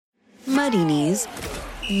Muddy Knees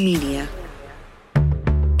Media.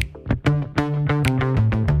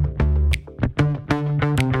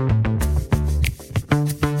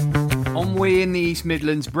 On We in the East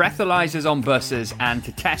Midlands, breathalyzers on buses, and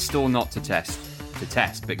to test or not to test. To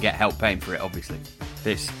test, but get help paying for it, obviously.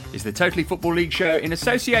 This is the Totally Football League show in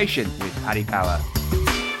association with Paddy Power.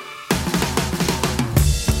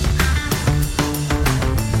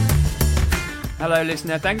 Hello,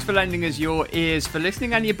 listener. Thanks for lending us your ears for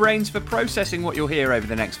listening and your brains for processing what you'll hear over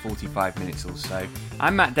the next 45 minutes or so.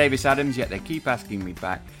 I'm Matt Davis-Adams, yet they keep asking me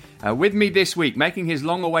back. With me this week, making his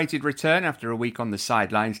long-awaited return after a week on the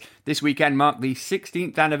sidelines, this weekend marked the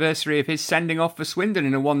 16th anniversary of his sending off for Swindon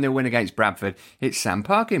in a 1-0 win against Bradford. It's Sam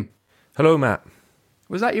Parkin. Hello, Matt.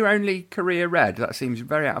 Was that your only career red? That seems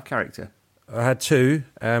very out of character. I had two.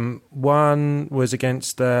 One was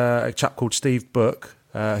against a chap called Steve Book,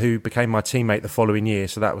 who became my teammate the following year,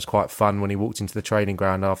 so that was quite fun when he walked into the training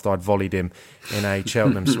ground after I'd volleyed him in a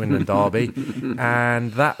Cheltenham-Swindon derby.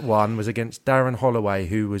 And that one was against Darren Holloway,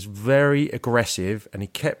 who was very aggressive and he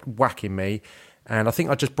kept whacking me. And I think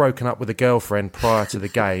I'd just broken up with a girlfriend prior to the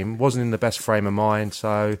game, wasn't in the best frame of mind,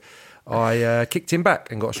 so I kicked him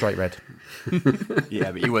back and got a straight red.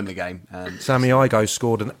 Yeah, but you won the game. Sammy Igoe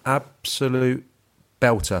scored an absolute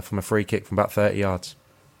belter from a free kick from about 30 yards.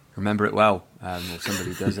 Remember it well, or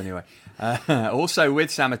somebody does anyway. Also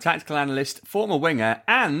with Sam, a tactical analyst, former winger,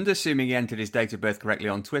 and, assuming he entered his date of birth correctly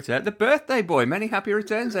on Twitter, the birthday boy. Many happy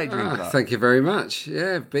returns, Adrian Clark. Thank you very much.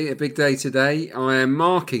 Yeah, a big day today. I am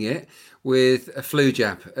marking it with a flu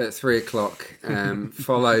jab at 3 o'clock,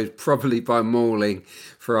 followed probably by mauling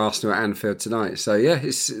for Arsenal at Anfield tonight. So yeah,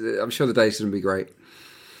 I'm sure the day's going to be great.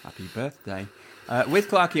 Happy birthday. With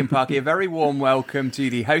Clarkie and Parky, a very warm welcome to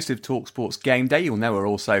the host of TalkSport's Game Day. You'll know her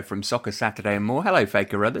also from Soccer Saturday and more. Hello,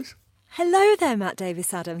 Faker Rudders. Hello there, Matt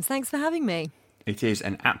Davis-Adams. Thanks for having me. It is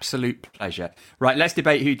an absolute pleasure. Right, let's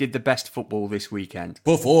debate who did the best football this weekend.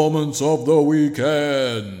 Performance of the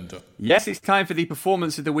weekend. Yes, it's time for the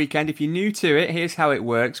performance of the weekend. If you're new to it, here's how it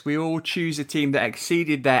works. We all choose a team that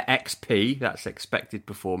exceeded their XP, that's expected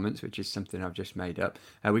performance, which is something I've just made up.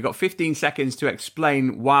 We've got 15 seconds to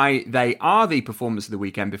explain why they are the performance of the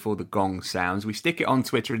weekend before the gong sounds. We stick it on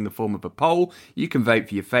Twitter in the form of a poll. You can vote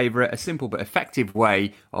for your favourite, a simple but effective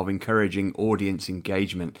way of encouraging audience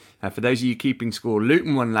engagement. For those of you keeping score,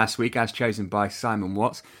 Luton won last week as chosen by Simon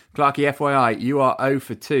Watts. Clarkie, FYI, you are 0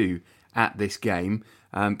 for 2 at this game.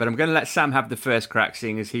 But I'm going to let Sam have the first crack,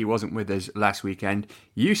 seeing as he wasn't with us last weekend.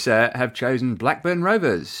 You, sir, have chosen Blackburn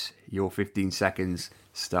Rovers. Your 15 seconds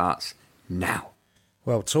starts now.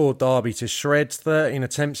 Well, tore Derby to shreds, 13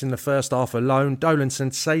 attempts in the first half alone. Dolan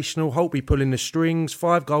sensational, Holtby pulling the strings,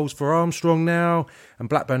 5 goals for Armstrong now. And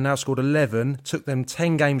Blackburn now scored 11, took them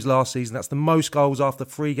 10 games last season. That's the most goals after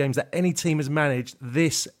 3 games that any team has managed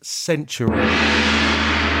this century.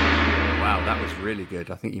 Wow, that was really good.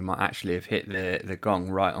 I think you might actually have hit the gong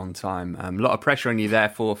right on time. A lot of pressure on you there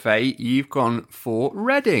for Faye. You've gone for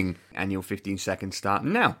Reading. And your 15 seconds start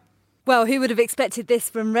now. Well, who would have expected this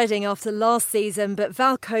from Reading after last season? But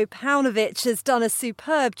Valko Paunovic has done a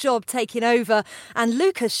superb job taking over. And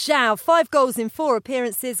Lucas Shaw, 5 goals in 4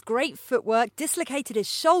 appearances, great footwork, dislocated his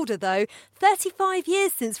shoulder though. 35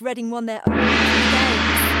 years since Reading won their own game.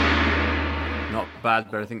 Not bad,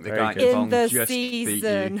 but I think the guy in the just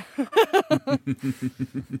season. Beat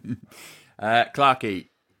you. Clarkie,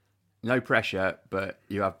 no pressure, but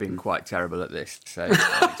you have been quite terrible at this, so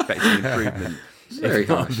I'm expecting improvement. Very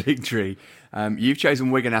not harsh. a victory. You've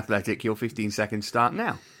chosen Wigan Athletic. Your 15 seconds start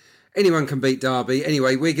now. Anyone can beat Derby.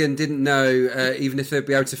 Anyway, Wigan didn't know even if they'd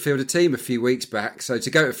be able to field a team a few weeks back. So to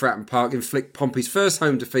go to Fratton Park, inflict Pompey's first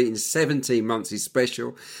home defeat in 17 months is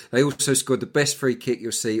special. They also scored the best free kick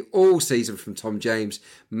you'll see all season from Tom James.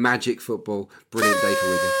 Magic football. Brilliant day for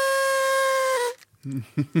Wigan.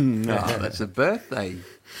 Oh, that's a birthday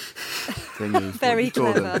thingy. Very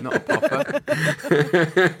clever. Not a popper.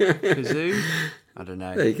 Kazoo. I don't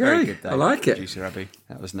know. There you go. Very good day. I like it. Producer Abby.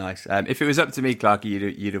 That was nice. If it was up to me,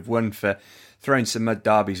 Clarkie, you'd have won for throwing some mud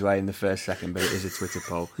Derby's way in the first second, but it is a Twitter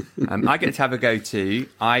poll. I get to have a go too.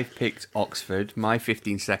 I've picked Oxford. My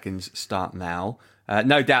 15 seconds start now.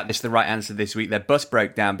 No doubt this is the right answer this week. Their bus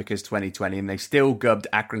broke down because 2020 and they still gubbed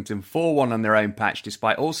Accrington 4-1 on their own patch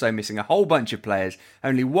despite also missing a whole bunch of players.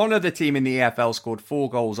 Only one other team in the EFL scored 4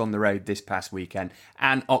 goals on the road this past weekend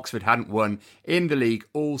and Oxford hadn't won in the league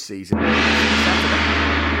all season.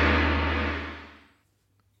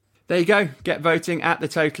 There you go. Get voting at The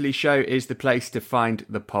Totally Show is the place to find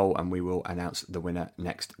the poll and we will announce the winner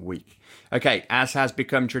next week. Okay, as has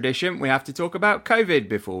become tradition, we have to talk about COVID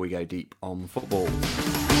before we go deep on football.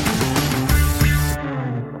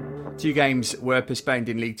 Two games were postponed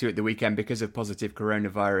in League Two at the weekend because of positive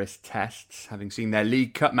coronavirus tests. Having seen their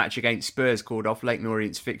League Cup match against Spurs called off, Leyton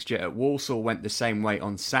Orient's fixture at Walsall went the same way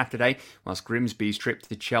on Saturday, whilst Grimsby's trip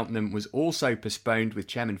to Cheltenham was also postponed, with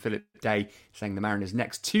Chairman Philip Day saying the Mariners'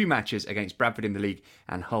 next two matches against Bradford in the league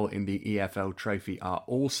and Hull in the EFL Trophy are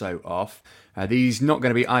also off. These not going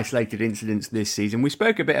to be isolated incidents this season. We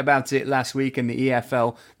spoke a bit about it last week, and the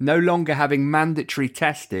EFL no longer having mandatory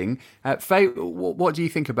testing. Faye, what do you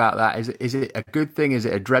think about that? Is it a good thing? Is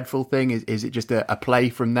it a dreadful thing? Is it just a play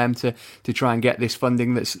from them to try and get this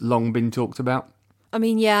funding that's long been talked about? I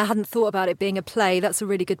mean, yeah, I hadn't thought about it being a play. That's a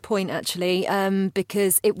really good point, actually,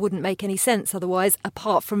 because it wouldn't make any sense otherwise,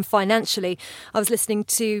 apart from financially. I was listening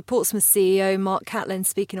to Portsmouth CEO Mark Catlin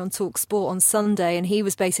speaking on Talk Sport on Sunday, and he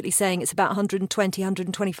was basically saying it's about £120,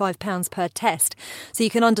 £125 per test. So you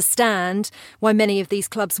can understand why many of these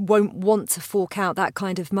clubs won't want to fork out that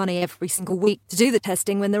kind of money every single week to do the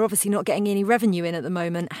testing when they're obviously not getting any revenue in at the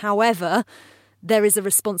moment. However, there is a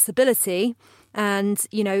responsibility. And,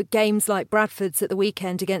 you know, games like Bradford's at the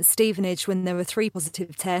weekend against Stevenage when there were 3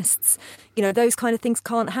 positive tests, you know, those kind of things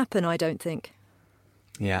can't happen, I don't think.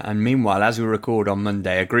 Yeah, and meanwhile, as we record on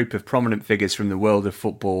Monday, a group of prominent figures from the world of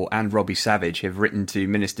football and Robbie Savage have written to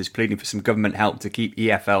ministers pleading for some government help to keep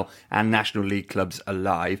EFL and National League clubs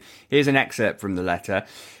alive. Here's an excerpt from the letter.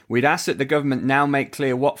 We'd ask that the government now make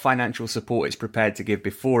clear what financial support it's prepared to give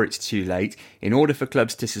before it's too late. In order for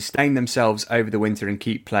clubs to sustain themselves over the winter and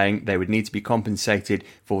keep playing, they would need to be compensated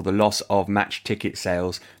for the loss of match ticket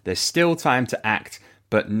sales. There's still time to act,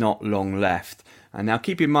 but not long left. And now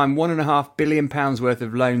keep in mind, £1.5 billion worth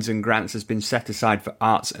of loans and grants has been set aside for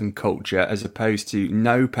arts and culture, as opposed to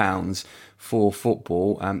no pounds for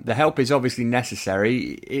football. The help is obviously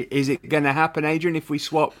necessary. Is it going to happen, Adrian, if we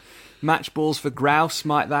swap match balls for grouse?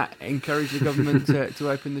 Might that encourage the government to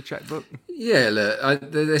open the chequebook? Yeah,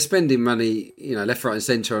 look, they're spending money, you know, left, right and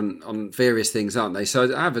centre on various things, aren't they?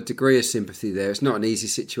 So I have a degree of sympathy there. It's not an easy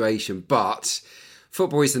situation, but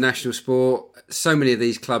football is the national sport. So many of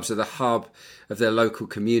these clubs are the hub of their local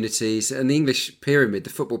communities, and the English pyramid, the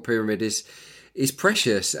football pyramid, is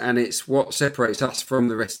precious, and it's what separates us from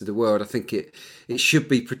the rest of the world. I think it should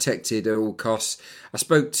be protected at all costs. I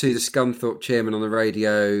spoke to the Scunthorpe chairman on the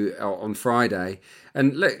radio on Friday,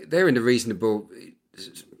 and look, they're in a reasonable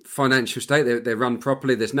financial state. They're run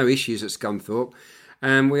properly. There's no issues at Scunthorpe.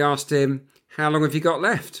 And we asked him, how long have you got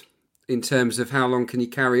left in terms of how long can you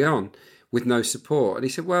carry on with no support? And he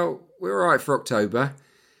said, well, we're all right for October,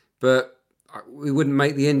 but we wouldn't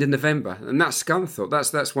make the end in November. And that's Scunthorpe.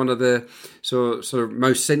 That's one of the sort of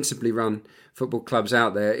most sensibly run football clubs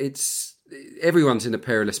out there. Everyone's in a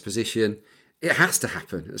perilous position. It has to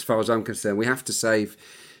happen, as far as I'm concerned. We have to save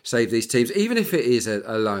these teams, even if it is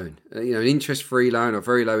a loan, you know, an interest-free loan or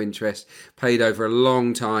very low interest, paid over a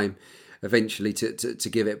long time, eventually to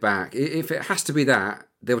give it back. If it has to be that,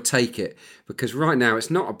 they'll take it, because right now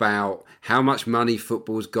it's not about how much money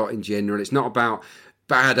football's got in general. It's not about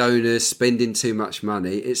bad owners spending too much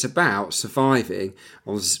money. It's about surviving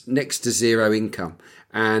on next to zero income,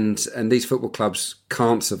 and these football clubs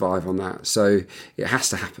can't survive on that. So it has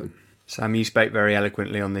to happen. Sam, you spoke very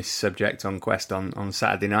eloquently on this subject on Quest on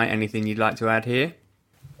Saturday night. Anything you'd like to add here?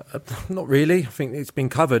 Not really. I think it's been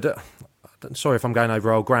covered. Sorry if I'm going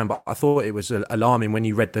over old ground, but I thought it was alarming when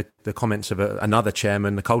you read the comments of another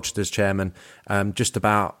chairman, the Colchester's chairman, just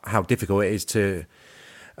about how difficult it is to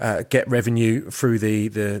get revenue through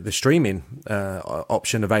the streaming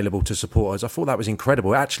option available to supporters. I thought that was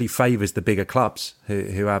incredible. It actually favours the bigger clubs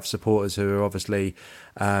who have supporters who are obviously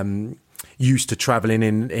used to travelling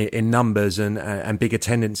in numbers and big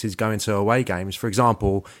attendances going to away games. For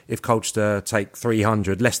example, if Colchester take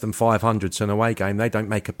 300, less than 500 to an away game, they don't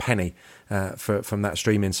make a penny from that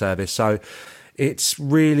streaming service. So it's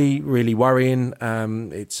really, really worrying.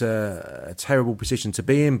 It's a terrible position to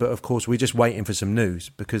be in, but of course we're just waiting for some news,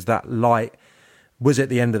 because that light was at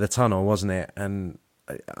the end of the tunnel, wasn't it? And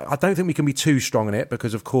I don't think we can be too strong on it,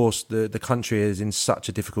 because of course the country is in such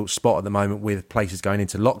a difficult spot at the moment, with places going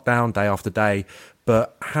into lockdown day after day.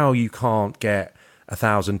 But how you can't get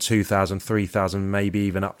 1,000, 2,000, 3,000, maybe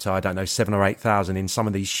even up to, I don't know, 7,000 or 8,000 in some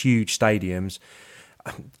of these huge stadiums.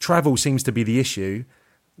 Travel seems to be the issue.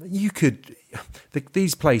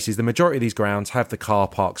 These places, the majority of these grounds have the car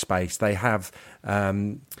park space. They have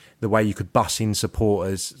the way you could bus in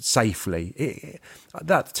supporters safely.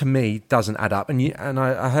 That to me doesn't add up. And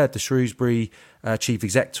I heard the Shrewsbury chief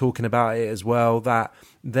exec talking about it as well, that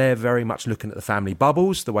they're very much looking at the family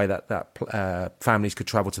bubbles, the way that families could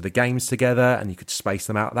travel to the games together and you could space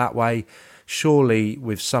them out that way. Surely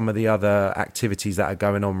with some of the other activities that are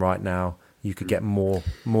going on right now, you could get more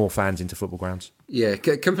fans into football grounds. Yeah,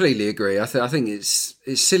 completely agree. I think it's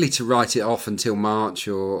silly to write it off until March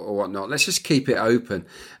or whatnot. Let's just keep it open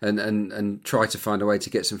and try to find a way to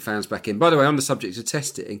get some fans back in. By the way, on the subject of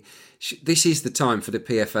testing, this is the time for the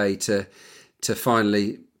PFA to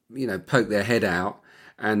finally, poke their head out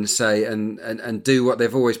and say and do what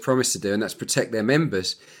they've always promised to do, and that's protect their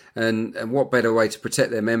members. And what better way to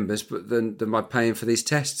protect their members than by paying for these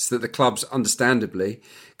tests that the clubs understandably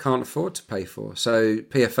can't afford to pay for. So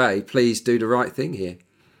PFA, please do the right thing here.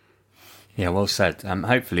 Yeah, well said.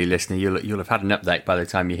 Hopefully, listener, you'll have had an update by the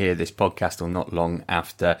time you hear this podcast, or not long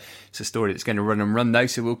after. It's a story that's going to run though,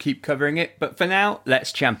 so we'll keep covering it. But for now,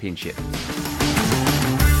 let's Championship.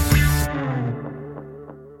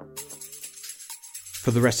 For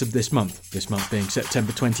the rest of this month being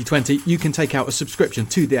September 2020, you can take out a subscription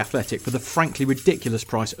to The Athletic for the frankly ridiculous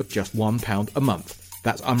price of just £1 a month.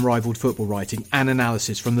 That's unrivaled football writing and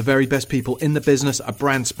analysis from the very best people in the business, a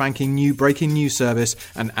brand spanking new breaking news service,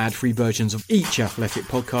 and ad-free versions of each Athletic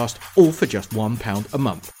podcast, all for just £1 a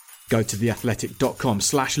month. Go to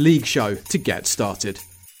theathletic.com/league show to get started.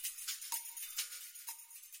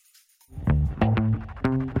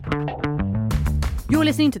 You're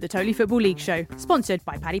listening to the Totally Football League Show, sponsored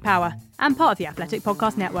by Paddy Power and part of the Athletic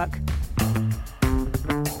Podcast Network.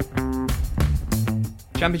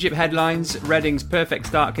 Championship headlines. Reading's perfect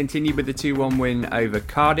start continued with the 2-1 win over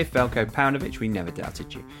Cardiff. Veljko Paunovic, we never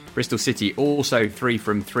doubted you. Bristol City also 3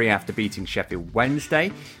 from 3 after beating Sheffield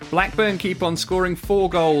Wednesday. Blackburn keep on scoring 4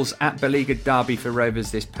 goals at beleaguered Derby for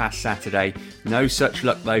Rovers this past Saturday. No such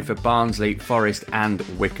luck though for Barnsley, Forest and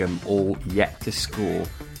Wycombe, all yet to score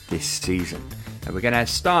this season. We're going to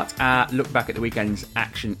start our look back at the weekend's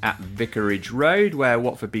action at Vicarage Road, where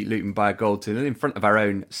Watford beat Luton by a 1-0 in front of our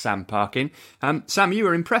own Sam Parkin. Sam, you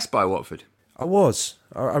were impressed by Watford. I was.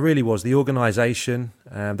 I really was. The organisation,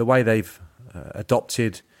 the way they've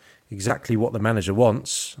adopted exactly what the manager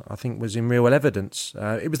wants, I think was in real evidence.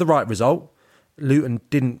 It was the right result. Luton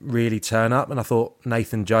didn't really turn up, and I thought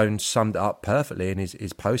Nathan Jones summed it up perfectly in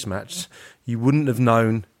his post-match. You wouldn't have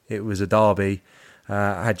known it was a derby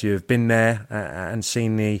had you have been there and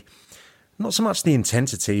seen not so much the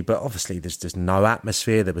intensity, but obviously there's no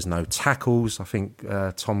atmosphere. There was no tackles. I think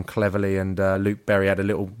Tom Cleverley and Luke Berry had a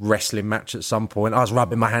little wrestling match at some point. I was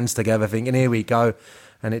rubbing my hands together thinking, here we go.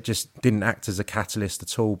 And it just didn't act as a catalyst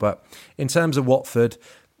at all. But in terms of Watford,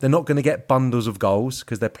 they're not going to get bundles of goals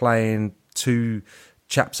because they're playing 2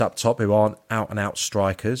 chaps up top who aren't out-and-out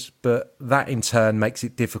strikers, but that in turn makes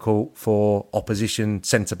it difficult for opposition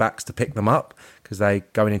centre-backs to pick them up because they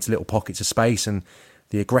going into little pockets of space, and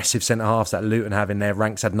the aggressive centre-halves that Luton have in their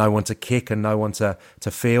ranks had no one to kick and no one to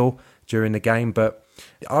feel during the game. But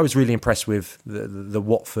I was really impressed with the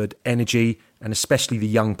Watford energy, and especially the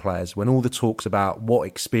young players. When all the talks about what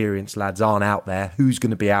experienced lads aren't out there, who's going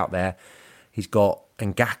to be out there, he's got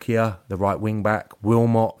Ngakia, the right wing-back,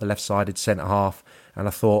 Wilmot, the left-sided centre-half, and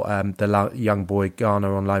I thought the young boy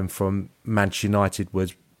Garner on loan from Manchester United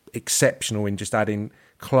was exceptional in just adding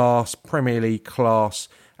class, Premier League class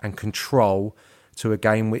and control to a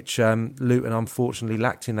game which Luton unfortunately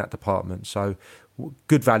lacked in that department. So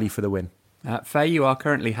good value for the win. Faye, you are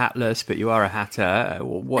currently hatless, but you are a hatter.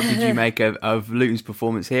 What did you make of Luton's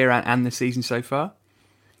performance here and the season so far?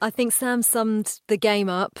 I think Sam summed the game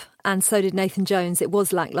up, and so did Nathan Jones. It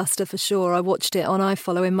was lacklustre for sure. I watched it on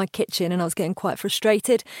iFollow in my kitchen and I was getting quite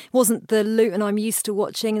frustrated. It wasn't the Luton I'm used to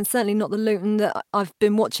watching, and certainly not the Luton that I've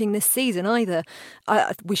been watching this season either.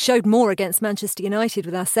 We showed more against Manchester United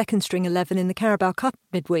with our second string 11 in the Carabao Cup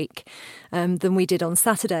midweek than we did on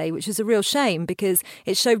Saturday, which was a real shame because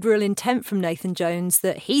it showed real intent from Nathan Jones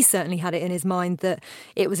that he certainly had it in his mind that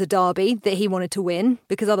it was a derby that he wanted to win,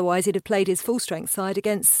 because otherwise he'd have played his full strength side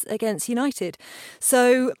against United.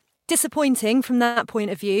 So disappointing from that point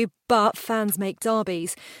of view, but fans make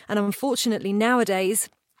derbies. And unfortunately nowadays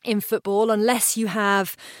in football, unless you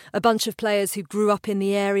have a bunch of players who grew up in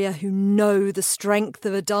the area, who know the strength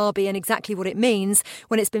of a derby and exactly what it means,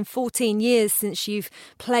 when it's been 14 years since you've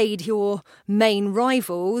played your main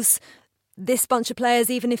rivals, this bunch of players,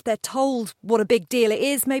 even if they're told what a big deal it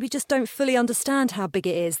is, maybe just don't fully understand how big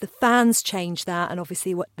it is. The fans changed that, and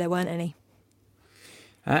obviously there weren't any.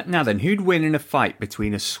 Now then, who'd win in a fight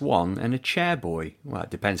between a swan and a chairboy? Well,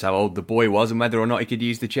 it depends how old the boy was and whether or not he could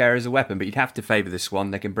use the chair as a weapon, but you'd have to favour the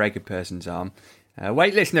swan. They can break a person's arm.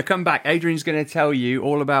 Wait, listener, come back. Adrian's going to tell you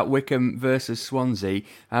all about Wycombe versus Swansea.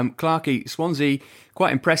 Clarkie, Swansea,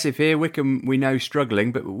 quite impressive here. Wycombe, we know,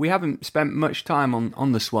 struggling, but we haven't spent much time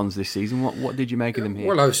on the Swans this season. What did you make of them here?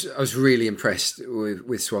 Well, I was really impressed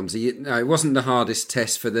with Swansea. No, it wasn't the hardest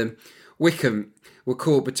test for them. Wycombe were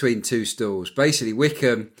caught between 2 stools. Basically,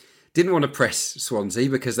 Wycombe didn't want to press Swansea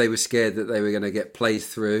because they were scared that they were going to get played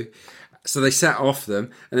through. So they sat off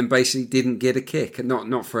them and then basically didn't get a kick, and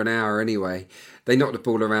not for an hour anyway. They knocked the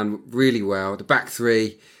ball around really well. The back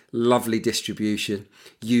three, lovely distribution,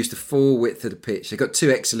 used the full width of the pitch. They've got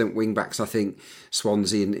two excellent wing-backs, I think,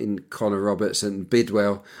 Swansea in Connor Roberts and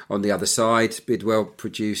Bidwell on the other side. Bidwell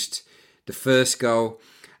produced the first goal.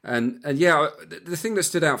 And yeah, the thing that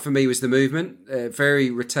stood out for me was the movement.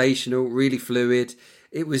 Very rotational, really fluid.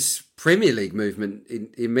 It was Premier League movement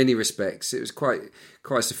in many respects. It was quite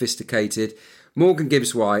sophisticated. Morgan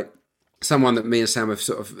Gibbs-White, someone that me and Sam have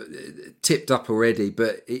sort of tipped up already,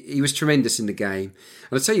 but he was tremendous in the game.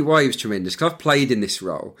 And I'll tell you why he was tremendous, because I've played in this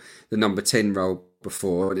role, the number 10 role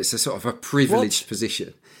before, and it's a sort of a privileged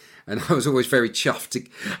position. And I was always very chuffed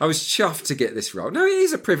to get this role. No, it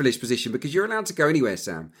is a privileged position because you're allowed to go anywhere,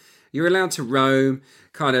 Sam. You're allowed to roam,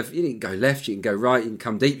 kind of, you can go left, you can go right, you can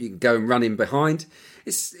come deep, you can go and run in behind.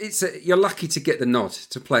 You're lucky to get the nod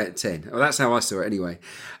to play at 10. Well, that's how I saw it anyway.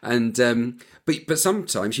 And but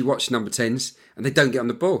sometimes you watch number 10s and they don't get on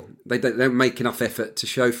the ball. They don't make enough effort to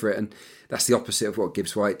show for it. And that's the opposite of what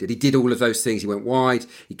Gibbs-White did. He did all of those things. He went wide,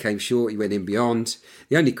 he came short, he went in beyond.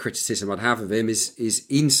 The only criticism I'd have of him is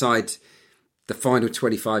inside the final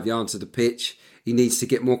 25 yards of the pitch. He needs to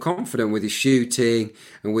get more confident with his shooting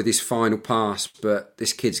and with his final pass. But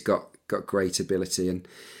this kid's got great ability. And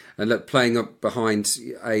look, playing up behind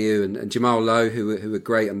Ayew and Jamal Lowe, who were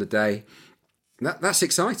great on the day, that's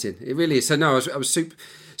exciting. It really is. So no, I was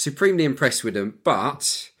supremely impressed with them,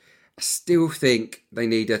 but I still think they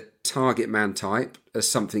need a target man type as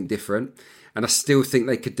something different, and I still think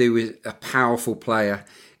they could do with a powerful player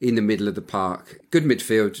in the middle of the park. Good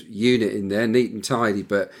midfield unit in there, neat and tidy,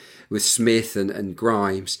 but with Smith and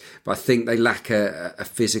Grimes, but I think they lack a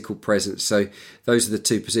physical presence. So those are the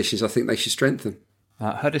two positions I think they should strengthen.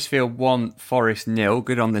 Huddersfield 1, Forest 0.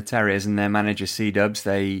 Good on the Terriers and their manager C-Dubs.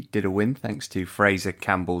 They did a win thanks to Fraser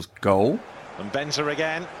Campbell's goal. And Benza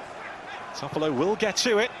again. Toffolo will get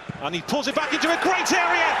to it, and he pulls it back into a great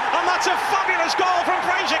area, and that's a fabulous goal from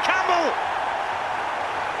Fraser Campbell.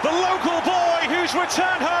 The local boy who's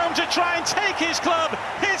returned home to try and take his club,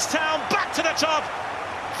 his town, back to the top.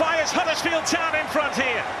 Fires Huddersfield Town in front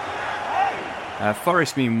here.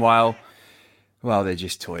 Forest, meanwhile, well, they're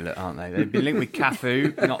just toilet, aren't they? They've been linked with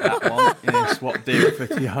Cafu, not that one, in a swap deal for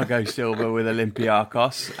Thiago Silva with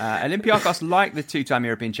Olympiacos. Olympiacos, like the two-time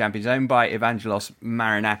European champions, owned by Evangelos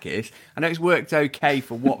Marinakis. I know it's worked okay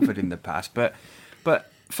for Watford in the past, but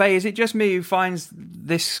Faye, is it just me who finds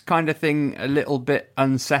this kind of thing a little bit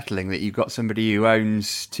unsettling, that you've got somebody who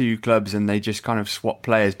owns two clubs and they just kind of swap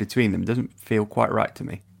players between them? It doesn't feel quite right to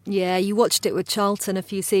me. Yeah, you watched it with Charlton a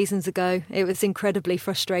few seasons ago. It was incredibly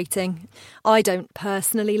frustrating. I don't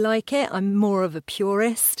personally like it. I'm more of a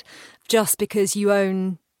purist. Just because you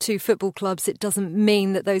own two football clubs, it doesn't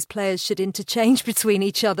mean that those players should interchange between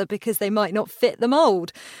each other because they might not fit the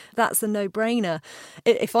mould. That's a no-brainer.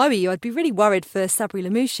 If I were you, I'd be really worried for Sabri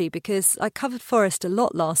Lamouchi because I covered Forest a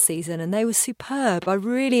lot last season and they were superb. I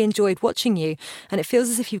really enjoyed watching you, and it feels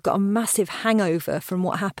as if you've got a massive hangover from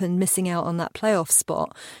what happened missing out on that playoff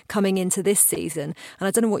spot coming into this season. And I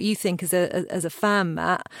don't know what you think as a fan,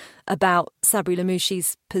 Matt, about Sabri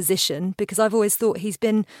Lamouchi's position, because I've always thought he's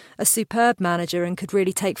been a superb manager and could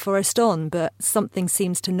really take Forest on, but something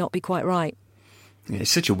seems to not be quite right. Yeah,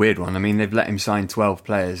 it's such a weird one. I mean, they've let him sign 12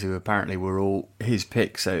 players who apparently were all his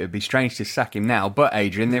picks, so it'd be strange to sack him now. But,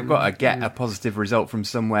 Adrian, they've got to get a positive result from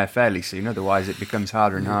somewhere fairly soon, otherwise it becomes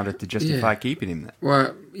harder and harder to justify keeping him there.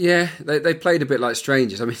 Well, yeah, they played a bit like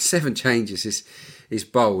strangers. I mean, 7 changes is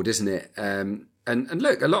bold, isn't it? And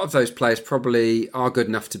look, a lot of those players probably are good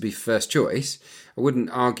enough to be first choice. I wouldn't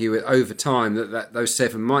argue it over time that those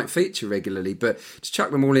 7 might feature regularly, but to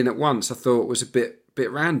chuck them all in at once, I thought was a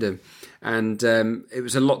bit random. And it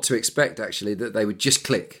was a lot to expect, actually, that they would just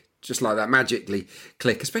click, just like that, magically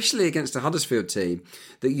click, especially against a Huddersfield team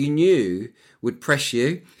that you knew would press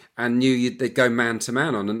you and knew they'd go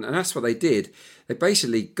man-to-man on. And that's what they did. They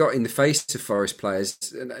basically got in the face of Forest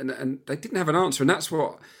players and they didn't have an answer. And that's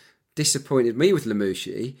what disappointed me with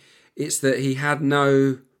Lamouchi. It's that he had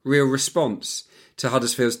no real response to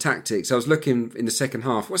Huddersfield's tactics. I was looking in the second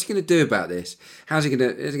half. What's he going to do about this? How's he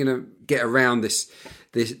going to get around this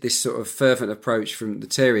sort of fervent approach from the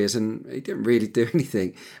Terriers? And he didn't really do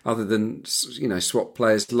anything other than, swap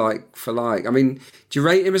players like for like. I mean, do you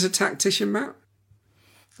rate him as a tactician, Matt?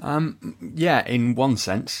 Yeah, in one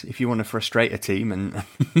sense. If you want to frustrate a team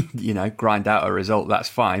and grind out a result, that's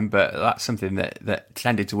fine. But that's something that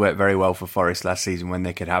tended to work very well for Forest last season when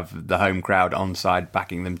they could have the home crowd on side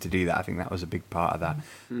backing them to do that. I think that was a big part of that.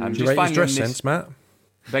 Do you rate his dress sense, Matt?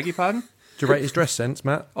 Beg your pardon? Do you rate his dress sense,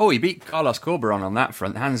 Matt? Oh, he beat Carlos Corberan on that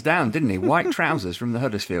front, hands down, didn't he? White trousers from the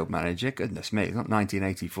Huddersfield manager. Goodness me, it's not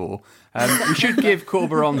 1984. We should give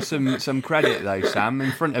Corberan some credit, though, Sam,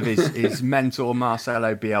 in front of his mentor,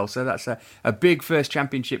 Marcelo Bielsa. That's a big first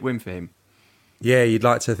championship win for him. Yeah, you'd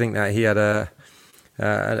like to think that he had a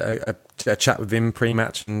chat with him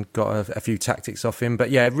pre-match and got a few tactics off him. But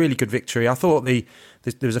yeah, really good victory. I thought there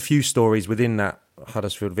was a few stories within that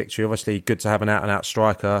Huddersfield victory. Obviously, good to have an out-and-out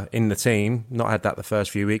striker in the team. Not had that the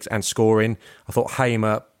first few weeks, and scoring. I thought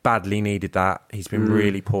Hamer badly needed that. He's been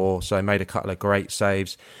really poor, so he made a couple of great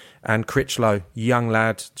saves. And Critchlow, young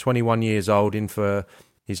lad, 21 years old, in for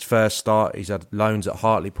his first start. He's had loans at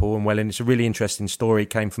Hartlepool and Welling. It's a really interesting story. He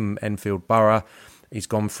came from Enfield Borough. He's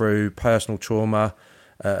gone through personal trauma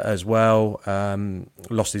as well.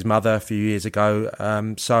 Lost his mother a few years ago.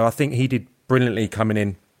 So I think he did brilliantly coming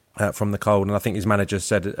in from the cold, and I think his manager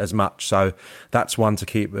said as much. So that's one to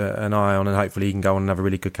keep an eye on, and hopefully he can go on and have a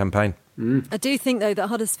really good campaign. I do think, though, that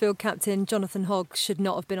Huddersfield captain Jonathan Hogg should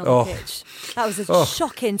not have been on the pitch. That was a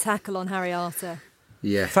shocking tackle on Harry Arter.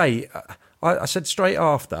 Yeah. Faye, I said straight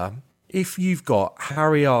after, if you've got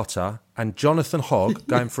Harry Arter and Jonathan Hogg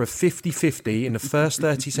going for a 50-50 in the first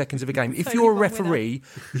 30 seconds of a game, if you're a referee,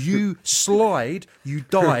 you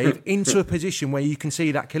dive into a position where you can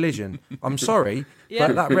see that collision. I'm sorry,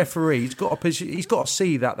 but that referee's he's got to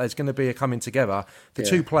see that there's going to be a coming together. The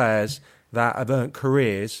two players that have earned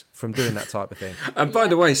careers from doing that type of thing. And by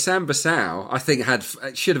the way, Sam Bassau, I think,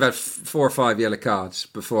 should have had 4 or 5 yellow cards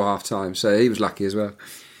before half time, so he was lucky as well.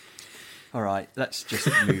 All right, let's just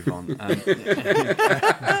move on. I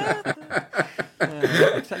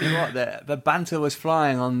tell you what, the banter was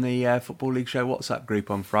flying on the Football League Show WhatsApp group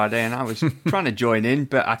on Friday, and I was trying to join in,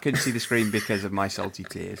 but I couldn't see the screen because of my salty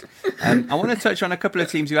tears. I want to touch on a couple of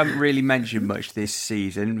teams who haven't really mentioned much this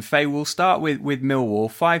season. Faye, we'll start with Millwall.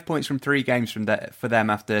 5 points from 3 games for them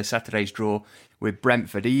after Saturday's draw with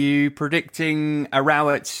Brentford. Are you predicting a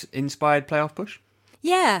Rowett-inspired playoff push?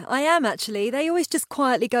 Yeah, I am actually. They always just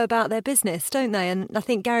quietly go about their business, don't they? And I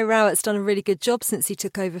think Gary Rowett's done a really good job since he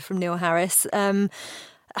took over from Neil Harris.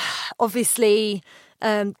 Obviously,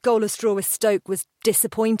 goalless draw with Stoke was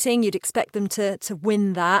disappointing. You'd expect them to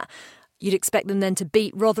win that. You'd expect them then to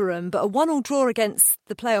beat Rotherham. But a 1-1 draw against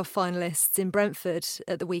the playoff finalists in Brentford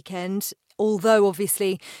at the weekend, although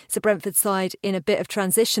obviously it's a Brentford side in a bit of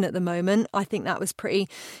transition at the moment, I think that was pretty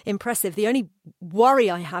impressive. The only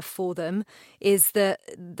worry I have for them is that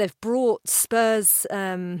they've brought Spurs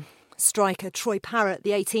striker Troy Parrott,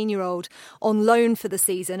 the 18-year-old, on loan for the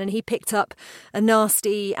season, and he picked up a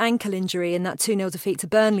nasty ankle injury in that 2-0 defeat to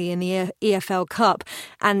Burnley in the EFL Cup,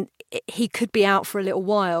 and he could be out for a little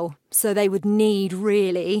while. So they would need,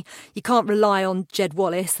 really, you can't rely on Jed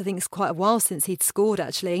Wallace. I think it's quite a while since he'd scored,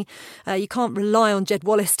 actually. You can't rely on Jed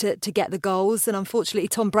Wallace to get the goals. And unfortunately,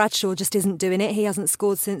 Tom Bradshaw just isn't doing it. He hasn't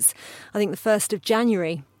scored since, I think, the 1st of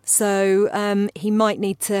January. So he might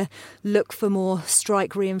need to look for more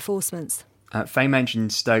strike reinforcements. Faye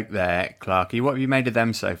mentioned Stoke there, Clarkey. What have you made of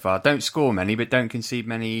them so far? Don't score many, but don't concede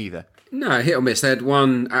many either. No, hit or miss. They had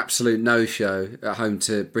one absolute no-show at home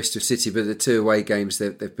to Bristol City, but the 2 away games,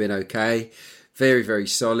 they've been okay. Very, very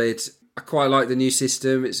solid. I quite like the new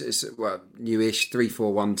system. It's newish,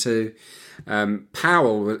 3-4-1-2.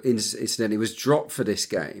 Powell, incidentally, was dropped for this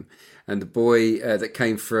game, and the boy that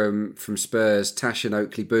came from Spurs, Tashan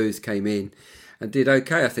Oakley-Booth, came in and did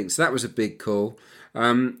okay, I think. So that was a big call.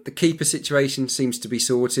 The keeper situation seems to be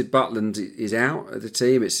sorted. Butland is out of the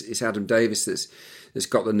team. It's Adam Davis that's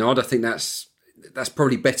got the nod. I think that's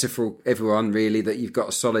probably better for everyone, really, that you've got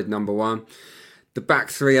a solid number one. The back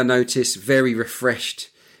three, I noticed, very refreshed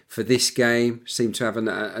for this game. Seemed to have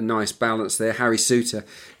a nice balance there. Harry Souttar,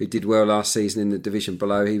 who did well last season in the division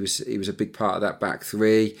below, he was a big part of that back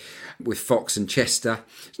three with Fox and Chester.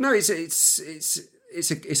 No, it's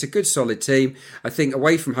a good solid team. I think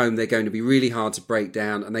away from home they're going to be really hard to break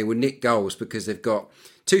down, and they will nick goals because they've got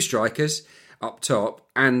 2 strikers up top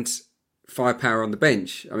and firepower on the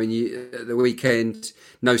bench. I mean, at the weekend,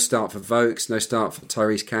 no start for Vokes, no start for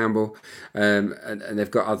Tyrese Campbell, and they've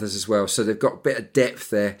got others as well. So they've got a bit of depth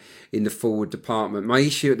there in the forward department. My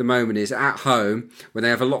issue at the moment is at home, when they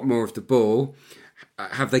have a lot more of the ball,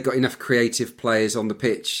 have they got enough creative players on the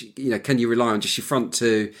pitch? You know, can you rely on just your front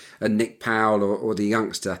two and Nick Powell or the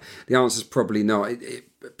youngster? The answer is probably not.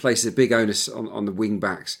 It places a big onus on the wing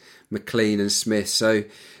backs, McLean and Smith. So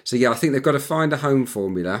yeah, I think they've got to find a home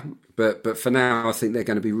formula. But for now, I think they're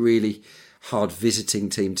going to be really hard visiting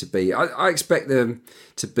team to beat. I expect them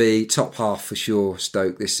to be top half for sure,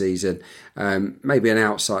 Stoke, this season. Maybe an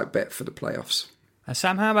outside bet for the playoffs.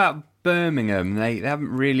 Sam, how about Birmingham. They haven't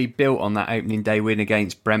really built on that opening day win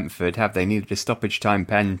against Brentford, have they? Needed a stoppage time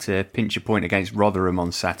pen to pinch a point against Rotherham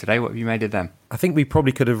on Saturday. What have you made of them? I think we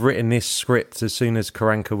probably could have written this script as soon as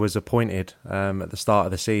Karanka was appointed at the start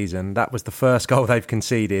of the season. That was the first goal they've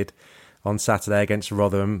conceded on Saturday against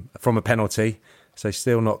Rotherham from a penalty. So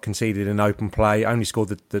still not conceded in open play, only scored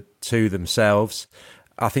the two themselves.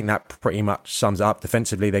 I think that pretty much sums it up.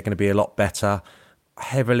 Defensively, they're going to be a lot better.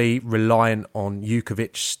 Heavily reliant on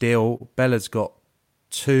Jukovic still. Bella's got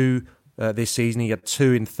 2 this season. He had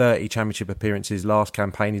 2 in 30 championship appearances last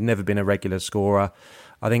campaign. He's never been a regular scorer.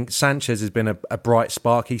 I think Sanchez has been a bright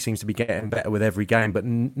spark. He seems to be getting better with every game, but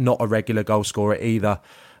not a regular goal scorer either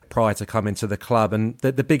prior to coming to the club. And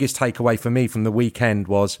the biggest takeaway for me from the weekend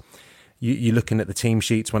was you're looking at the team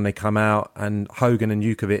sheets when they come out, and Hogan and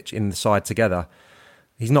Jukovic in the side together.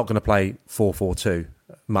 He's not going to play 4-4-2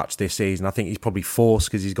 much this season. I think he's probably forced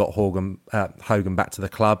because he's got Hogan back to the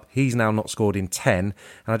club. He's now not scored in 10. And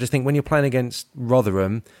I just think when you're playing against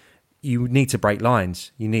Rotherham, you need to break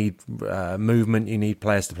lines. You need movement. You need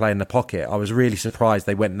players to play in the pocket. I was really surprised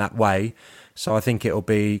they went that way. So I think it'll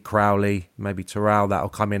be Crowley, maybe Terrell, that'll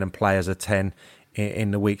come in and play as a 10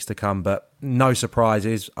 in the weeks to come. But no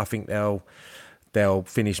surprises. I think they'll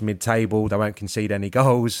finish mid-table. They won't concede any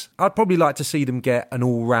goals. I'd probably like to see them get an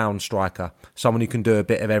all-round striker, someone who can do a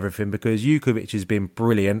bit of everything, because Jukovic has been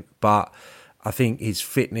brilliant, but I think his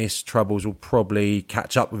fitness troubles will probably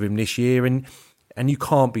catch up with him this year, and you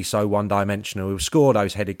can't be so one-dimensional. He'll score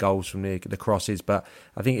those headed goals from the crosses, but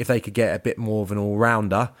I think if they could get a bit more of an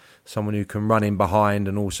all-rounder, someone who can run in behind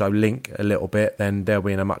and also link a little bit, then they'll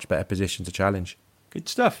be in a much better position to challenge. Good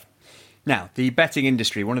stuff. Now, the betting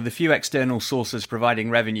industry, one of the few external sources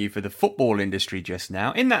providing revenue for the football industry just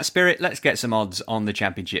now. In that spirit, let's get some odds on the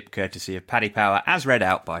Championship, courtesy of Paddy Power, as read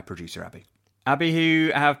out by producer Abby. Abby,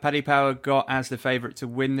 who have Paddy Power got as the favourite to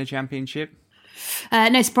win the Championship?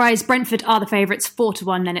 No surprise, Brentford are the favourites,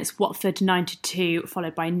 4-1. Then it's Watford 9-2,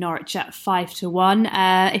 followed by Norwich at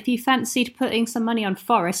 5-1. If you fancied putting some money on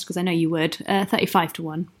Forest, because I know you would,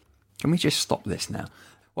 35-1. Can we just stop this now?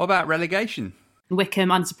 What about relegation? Wickham,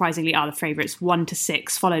 unsurprisingly, are the favourites,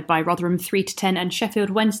 1-6, followed by Rotherham 3-10, and Sheffield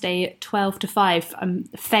Wednesday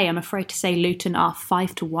 12-5. Faye, I'm afraid to say Luton are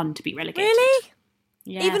 5-1 to be relegated. Really?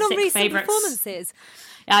 Yeah, even on recent favourites. Performances?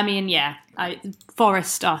 I mean, yeah.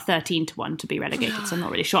 Forest are 13-1 to be relegated, so I'm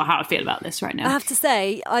not really sure how I feel about this right now. I have to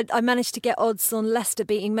say, I managed to get odds on Leicester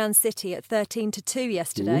beating Man City at 13-2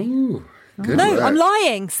 yesterday. Ooh, good no, work. I'm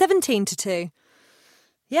lying. 17-2.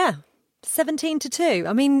 Yeah. 17-2.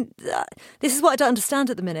 I mean, this is what I don't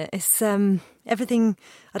understand at the minute. It's everything.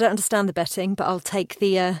 I don't understand the betting, but I'll take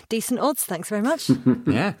the decent odds. Thanks very much.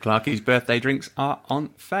 Yeah, Clarkie's birthday drinks are on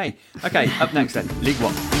Faye. Okay, up next then, League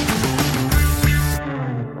One.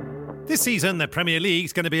 This season, the Premier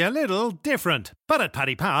League's going to be a little different. But at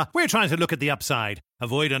Paddy Power, we're trying to look at the upside.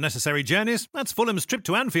 Avoid unnecessary journeys, that's Fulham's trip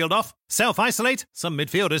to Anfield off. Self-isolate, some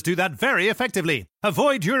midfielders do that very effectively.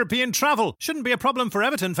 Avoid European travel, shouldn't be a problem for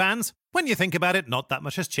Everton fans. When you think about it, not that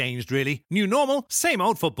much has changed really. New normal, same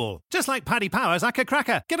old football. Just like Paddy Power's Acca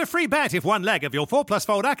Cracker. Get a free bet if one leg of your 4+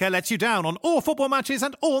 fold Acca lets you down on all football matches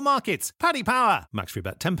and all markets. Paddy Power. Max free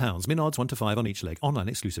bet £10, min odds 1-5 on each leg. Online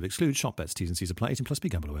exclusive, excludes shop bets, T's and C's apply, 18+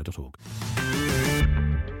 begambleaware.org.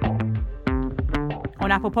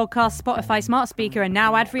 On Apple Podcasts, Spotify Smart Speaker, and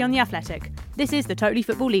now ad-free on The Athletic. This is the Totally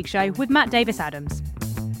Football League Show with Matt Davis-Adams.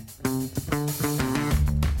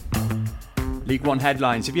 League One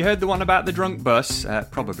headlines. Have you heard the one about the drunk bus?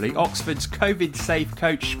 Probably. Oxford's COVID-safe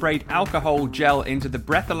coach sprayed alcohol gel into the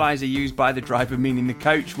breathalyzer used by the driver, meaning the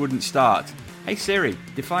coach wouldn't start. Hey Siri,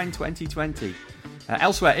 define 2020.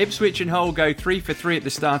 Elsewhere, Ipswich and Hull go 3 for 3 at the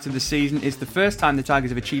start of the season. It's the first time the Tigers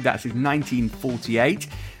have achieved that since 1948.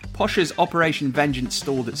 Posh's Operation Vengeance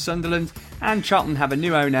stalled at Sunderland, and Charlton have a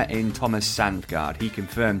new owner in Thomas Sandgaard. He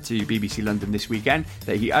confirmed to BBC London this weekend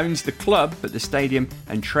that he owns the club, but the stadium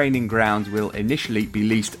and training ground will initially be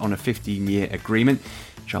leased on a 15-year agreement.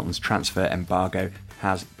 Charlton's transfer embargo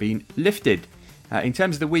has been lifted. In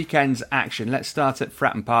terms of the weekend's action, let's start at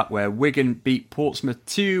Fratton Park, where Wigan beat Portsmouth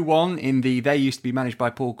 2-1 in the They Used to Be Managed by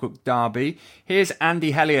Paul Cook derby. Here's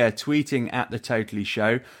Andy Hellier tweeting at the Totally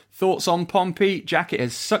Show. Thoughts on Pompey? Jackett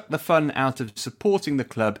has sucked the fun out of supporting the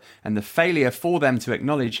club, and the failure for them to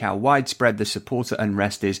acknowledge how widespread the supporter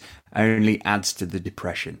unrest is only adds to the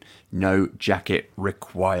depression. No Jackett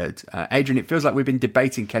required. Adrian, it feels like we've been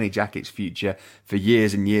debating Kenny Jackett's future for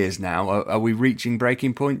years and years now. Are we reaching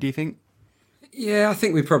breaking point, do you think? Yeah, I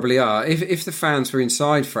think we probably are. If the fans were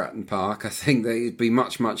inside Fratton Park, I think that it'd be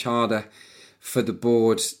much, much harder for the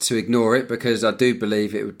board to ignore it, because I do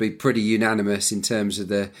believe it would be pretty unanimous in terms of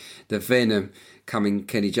the venom coming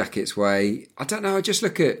Kenny Jackett's way. I don't know, I just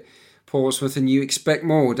look at Portsmouth and you expect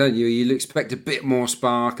more, don't you? You expect a bit more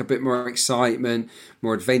spark, a bit more excitement,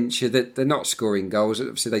 more adventure. That they're not scoring goals.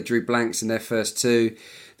 Obviously, they drew blanks in their first two.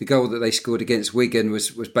 The goal that they scored against Wigan was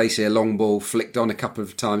basically a long ball flicked on a couple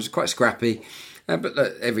of times. Quite scrappy, but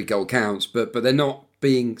look, every goal counts. But they're not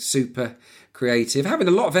being super creative. Having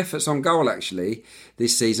a lot of efforts on goal actually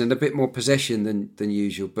this season, a bit more possession than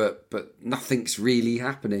usual. But nothing's really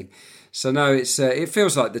happening. So no, it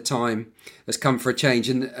feels like the time has come for a change,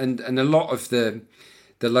 and a lot of the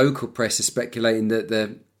local press are speculating that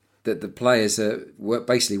the players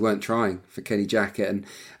basically weren't trying for Kenny Jackett, and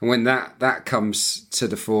when that comes to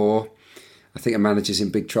the fore, I think a manager's in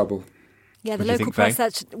big trouble. Yeah, the local press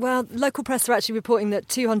local press are actually reporting that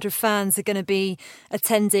 200 fans are going to be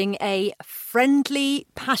attending a friendly,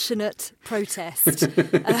 passionate protest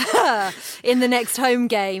in the next home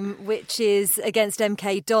game, which is against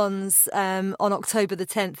MK Dons on October the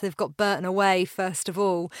 10th. They've got Burton away, first of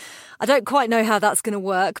all. I don't quite know how that's going to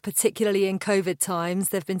work, particularly in COVID times.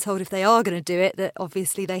 They've been told if they are going to do it, that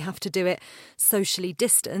obviously they have to do it socially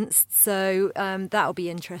distanced. So that'll be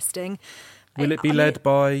interesting. Will it be led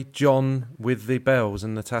by John with the bells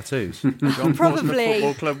and the tattoos? John Probably.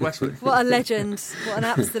 Football Club Westwood. What a legend. What an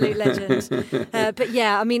absolute legend. But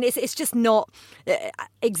yeah, I mean, it's just not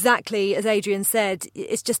exactly as Adrian said.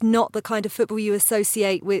 It's just not the kind of football you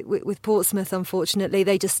associate with Portsmouth, unfortunately.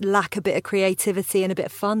 They just lack a bit of creativity and a bit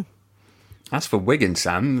of fun. As for Wigan,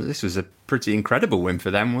 Sam, this was a pretty incredible win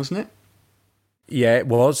for them, wasn't it? Yeah, it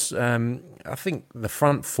was. I think the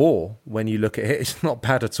front four, when you look at it, it's not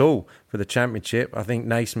bad at all for the Championship. I think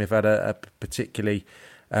Naismith had a particularly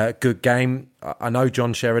good game. I know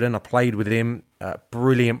John Sheridan. I played with him.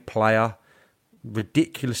 Brilliant player.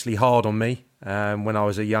 Ridiculously hard on me when I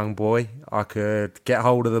was a young boy. I could get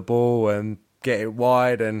hold of the ball and get it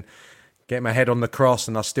wide and get my head on the cross,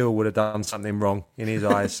 and I still would have done something wrong in his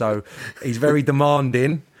eyes. So he's very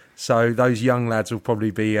demanding. So those young lads will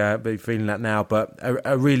probably be feeling that now, but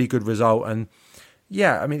a really good result. And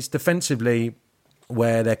yeah, I mean, it's defensively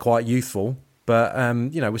where they're quite youthful, but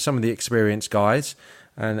with some of the experienced guys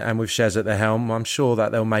and with Shez at the helm, I'm sure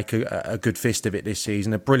that they'll make a good fist of it this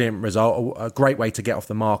season. A brilliant result, a great way to get off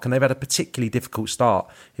the mark. And they've had a particularly difficult start,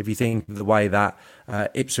 if you think of the way that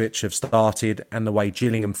Ipswich have started and the way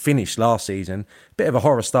Gillingham finished last season. Bit of a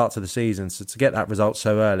horror start to the season, so to get that result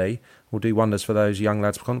so early will do wonders for those young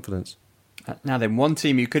lads' confidence. Now then, one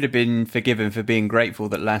team you could have been forgiven for being grateful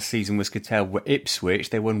that last season was curtailed were Ipswich.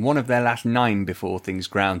 They won one of their last 9 before things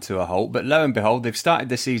ground to a halt. But lo and behold, they've started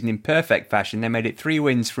the season in perfect fashion. They made it 3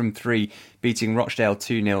 wins from 3, beating Rochdale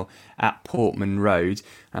 2-0 at Portman Road.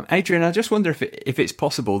 Adrian, I just wonder if it's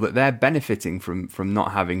possible that they're benefiting from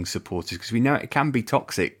not having supporters, because we know it can be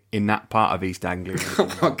toxic in that part of East Anglia.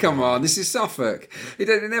 Oh, come on, this is Suffolk.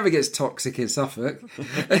 It never gets toxic in Suffolk.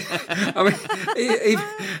 I mean,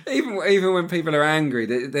 even when people are angry,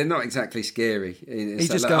 they're not exactly scary. He's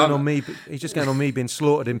just going on me. He's just going on me being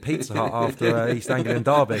slaughtered in Pizza Hut after East Anglian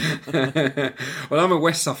derby. Well, I'm a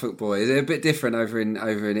West Suffolk boy. It's a bit different over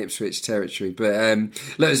in Ipswich territory. But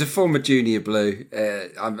look, as a former junior blue,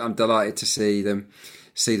 I'm delighted to see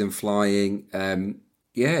them flying.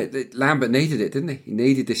 Lambert needed it, didn't he? He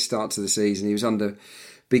needed this start to the season. He was under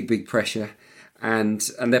big pressure, and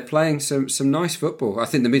they're playing some nice football. I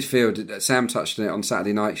think the midfield, Sam touched on it on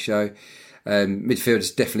Saturday night's show. Midfield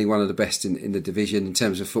is definitely one of the best in the division in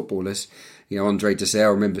terms of footballers. You know, Andre Dessel,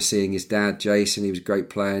 I remember seeing his dad, Jason. He was a great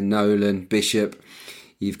player. Nolan, Bishop.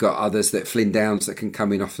 You've got others, that Flynn Downs, that can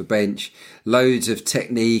come in off the bench. Loads of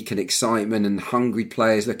technique and excitement and hungry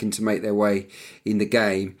players looking to make their way in the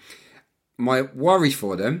game. My worry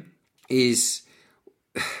for them is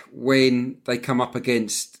when they come up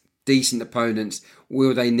against decent opponents,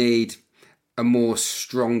 will they need a more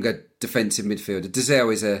stronger defensive midfielder?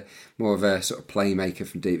 Dessel is more of a sort of playmaker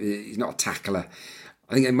from deep. He's not a tackler.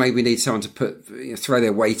 I think they maybe need someone to throw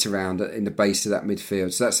their weight around in the base of that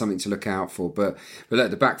midfield. So that's something to look out for. But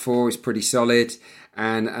look, the back four is pretty solid,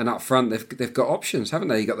 and up front they've got options, haven't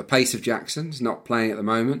they? You've got the pace of Jackson, who's not playing at the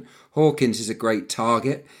moment. Hawkins is a great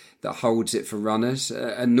target that holds it for runners,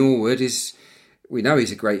 and Norwood we know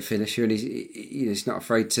he's a great finisher, and he's not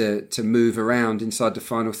afraid to move around inside the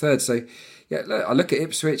final third. So yeah, look, I look at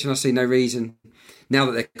Ipswich and I see no reason, now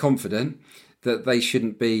that they're confident, that they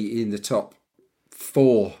shouldn't be in the top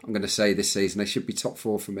 4, I'm going to say, this season. They should be top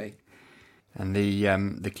 4 for me. And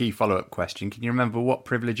the key follow-up question, can you remember what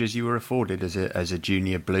privileges you were afforded as a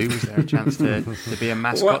junior blue? Was there a chance to be a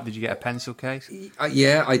mascot? Well, did you get a pencil case?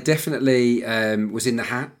 Yeah, I definitely was in the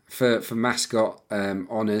hat for mascot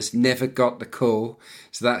honours. Never got the call,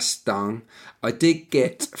 so that stung. I did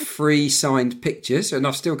get free signed pictures, and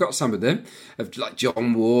I've still got some of them, of like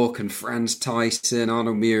John Walk and Franz Tyson,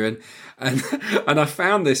 Arnold Muren. And I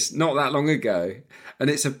found this not that long ago, and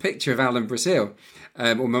it's a picture of Alan Brazil.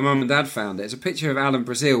 My mum and dad found it. It's a picture of Alan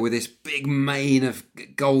Brazil with this big mane of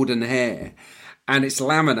golden hair, and it's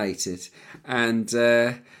laminated. And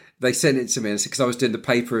they sent it to me because I was doing the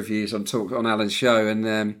paper reviews on Alan's show,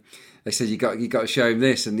 and they said you got to show him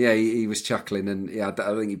this. And yeah, he was chuckling, and yeah,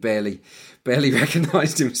 I think he barely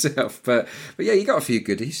recognised himself. But yeah, you got a few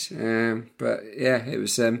goodies. But yeah, it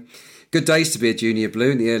was good days to be a junior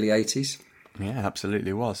blue in the early 80s. Yeah,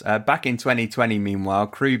 absolutely was. Back in 2020, meanwhile,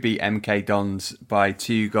 Crewe beat MK Dons by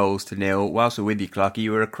 2-0. Whilst we're with you, Clarky,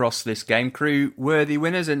 you were across this game. Crewe worthy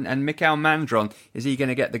winners, and Mikael Mandron, is he going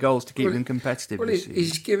to get the goals to keep them competitive? Well,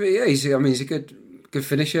 he's a good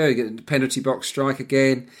finisher. He got the penalty box strike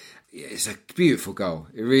again. It's a beautiful goal.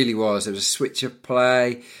 It really was. There was a switch of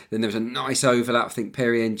play. Then there was a nice overlap. I think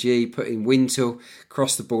Perry Ng put in Wintle,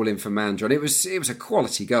 crossed the ball in for Mandron. It was a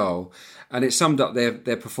quality goal, and it summed up their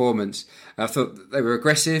performance. I thought they were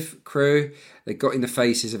aggressive, Crewe. They got in the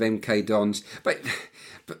faces of MK Dons, but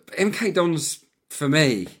MK Dons, for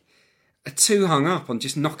me, are too hung up on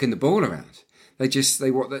just knocking the ball around. I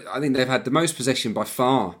think they've had the most possession by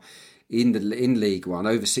far in League One,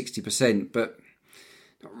 over 60%, but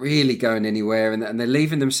not really going anywhere, and they're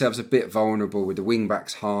leaving themselves a bit vulnerable with the wing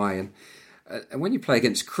backs high. And when you play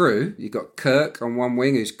against Crewe, you've got Kirk on one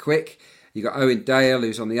wing who's quick, you've got Owen Dale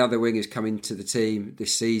who's on the other wing who's come into the team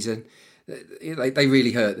this season. They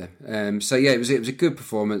really hurt them. So yeah, it was a good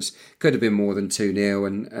performance. Could have been more than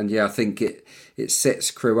 2-0, and yeah, I think it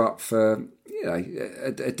sets Crewe up for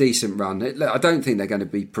a decent run. I don't think they're going to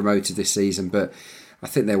be promoted this season, but I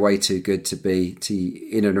think they're way too good to be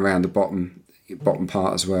in and around the bottom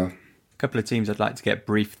part as well. A couple of teams I'd like to get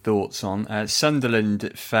brief thoughts on.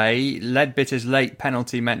 Sunderland, Faye. Leadbitter's late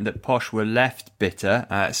penalty meant that Posh were left bitter.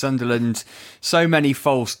 Sunderland, so many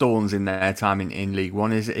false dawns in their time in League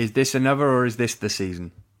One. Is this another, or is this the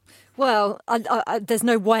season? Well, there's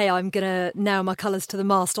no way I'm going to nail my colours to the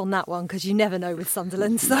mast on that one, because you never know with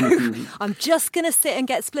Sunderland. So I'm just going to sit and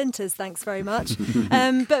get splinters, thanks very much.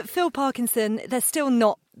 But Phil Parkinson, they're still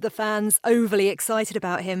not the fans overly excited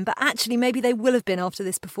about him, but actually maybe they will have been after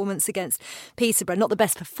this performance against Peterborough. Not the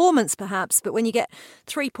best performance perhaps, but when you get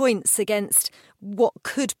 3 points against what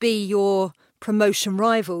could be your promotion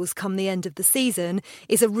rivals come the end of the season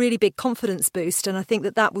is a really big confidence boost, and I think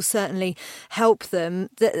that will certainly help them.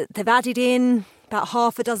 They've added in about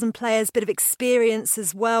half a dozen players, bit of experience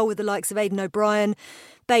as well, with the likes of Aidan O'Brien,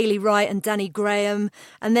 Bailey Wright and Danny Graham.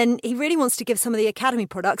 And then he really wants to give some of the academy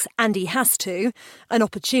products, and he has to, an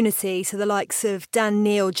opportunity. So the likes of Dan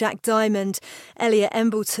Neal, Jack Diamond, Elliot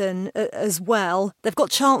Embleton as well. They've got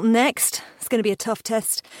Charlton next. It's going to be a tough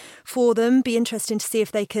test for them. Be interesting to see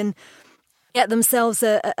if they can get themselves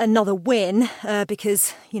another win,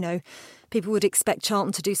 because, people would expect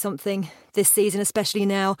Charlton to do something this season, especially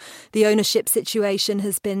now the ownership situation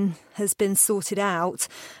has been sorted out.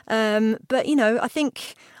 But I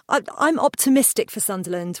think I'm optimistic for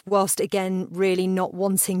Sunderland, whilst again really not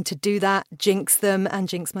wanting to do that, jinx them and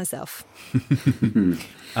jinx myself.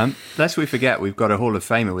 Lest we forget, we've got a Hall of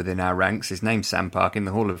Famer within our ranks. His name's Sam Parkin,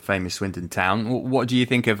 the Hall of Fame is Swindon Town. What do you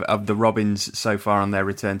think of the Robins so far on their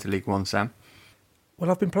return to League One, Sam? Well,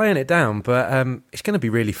 I've been playing it down, but it's going to be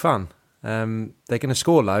really fun. They're going to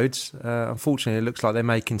score loads. Unfortunately, it looks like they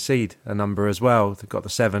may concede a number as well. They've got the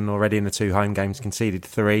 7 already in the 2 home games, conceded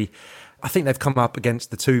 3. I think they've come up against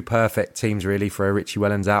the 2 perfect teams, really, for a Richie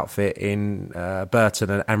Wellens outfit in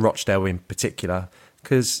Burton and Rochdale in particular,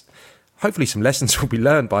 because hopefully some lessons will be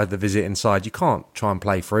learned by the visit inside. You can't try and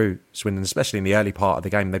play through Swindon, especially in the early part of the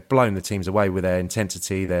game. They've blown the teams away with their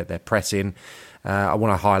intensity, their pressing. I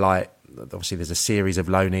want to highlight, obviously, there's a series of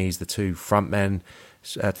loanees, the 2 front men,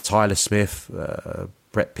 Tyler Smith,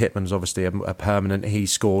 Brett Pittman's obviously a permanent.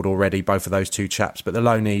 He's scored already, both of those 2 chaps. But the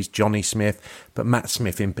loanees, Johnny Smith, but Matt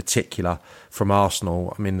Smith in particular from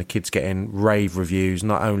Arsenal. I mean, the kid's getting rave reviews,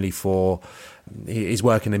 not only for his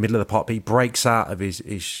work in the middle of the park, but he breaks out of his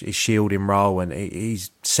shielding role and he's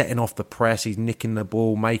setting off the press, he's nicking the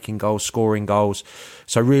ball, making goals, scoring goals.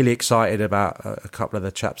 So really excited about a couple of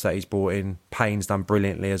the chaps that he's brought in. Payne's done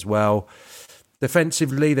brilliantly as well.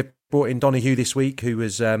 Defensively, they've brought in Donahue this week, who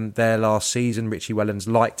was there last season. Richie Wellens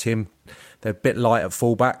liked him. They're a bit light at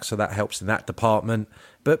fullback, so that helps in that department.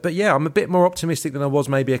 But yeah, I'm a bit more optimistic than I was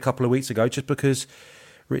maybe a couple of weeks ago, just because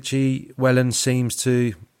Richie Wellens seems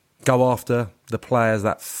to go after the players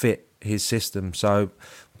that fit his system. So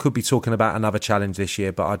could be talking about another challenge this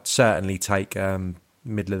year, but I'd certainly take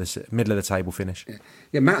middle of the table finish.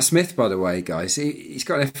 Yeah, Matt Smith, by the way, guys, he's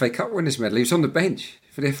got an FA Cup winners medal. He was on the bench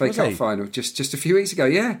for the FA Cup final just a few weeks ago.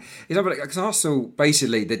 Yeah, because Arsenal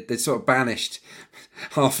basically they sort of banished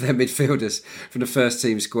half of their midfielders from the first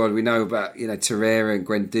team squad. We know about Torreira and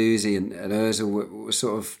Guendouzi and Ozil were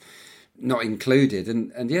sort of not included,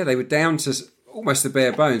 and yeah, they were down to almost the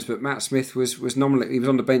bare bones. But Matt Smith was nominally, he was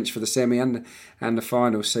on the bench for the semi and the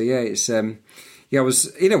final. So yeah, it's I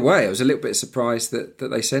was in a way I was a little bit surprised that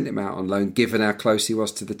they sent him out on loan, given how close he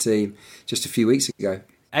was to the team just a few weeks ago.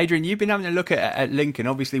 Adrian, you've been having a look at Lincoln,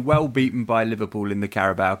 obviously well beaten by Liverpool in the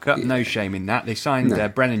Carabao Cup. Yeah. No shame in that. They signed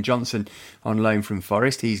Brennan Johnson on loan from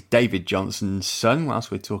Forest. He's David Johnson's son, whilst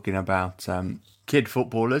we're talking about kid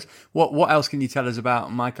footballers. What else can you tell us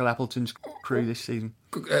about Michael Appleton's crew this season?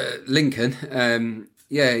 Lincoln,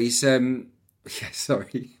 he's...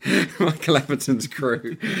 sorry, Michael Appleton's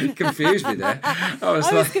crew confused me there. I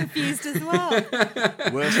was confused as well.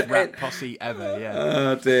 Worst rat posse ever. Yeah.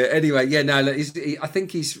 Oh dear. Anyway, I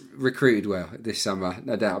think he's recruited well this summer,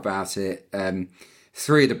 no doubt about it.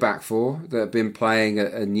 3 of the back 4 that have been playing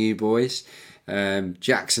are new boys.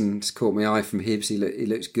 Jackson's caught my eye from Hibs. He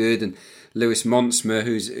looks good, and Lewis Monsma,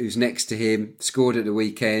 who's next to him, scored at the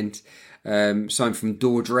weekend. Signed from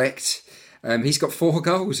Dordrecht. He's got 4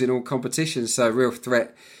 goals in all competitions, so a real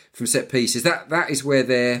threat from set pieces. That is where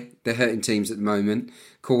they're hurting teams at the moment.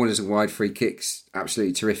 Corners and wide free kicks,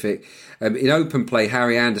 absolutely terrific. In open play,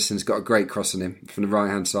 Harry Anderson's got a great cross on him from the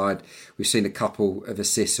right-hand side. We've seen a couple of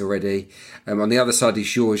assists already. On the other side is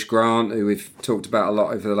George Grant, who we've talked about a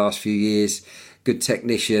lot over the last few years. Good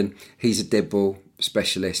technician. He's a dead ball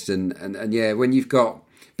specialist. And yeah, when you've got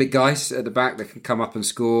big guys at the back that can come up and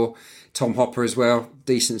score, Tom Hopper as well,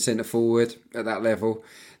 decent centre forward at that level,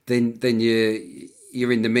 then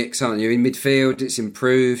you're in the mix, aren't you? In midfield, it's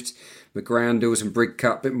improved. McGrandles and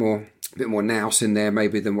Brigcup, a bit more nous in there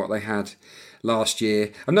maybe than what they had last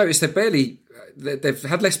year. I've noticed they've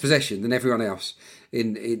had less possession than everyone else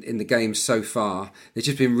in the game so far. They've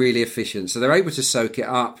just been really efficient, so they're able to soak it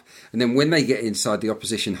up, and then when they get inside the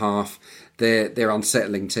opposition half, they're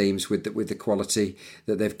unsettling teams with the quality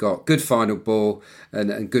that they've got. Good final ball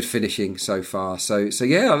and good finishing so far. So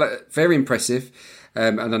yeah, very impressive.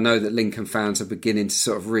 And I know that Lincoln fans are beginning to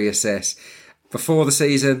sort of reassess. Before the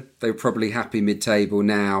season, they were probably happy mid-table.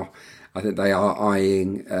 Now, I think they are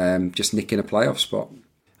eyeing just nicking a playoff spot.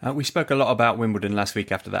 We spoke a lot about Wimbledon last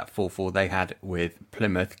week after that 4-4 they had with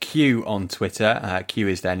Plymouth. Q on Twitter, Q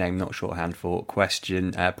is their name, not shorthand for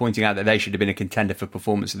question, pointing out that they should have been a contender for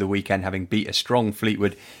performance of the weekend, having beat a strong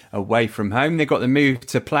Fleetwood away from home. They've got the move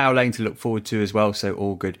to Plough Lane to look forward to as well, so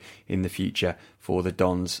all good in the future for the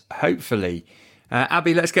Dons, hopefully.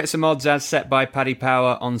 Abby, let's get some odds as set by Paddy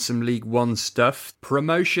Power on some League One stuff.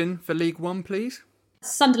 Promotion for League One, please.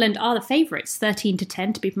 Sunderland are the favourites,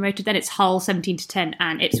 13-10 to be promoted. Then it's Hull, 17-10,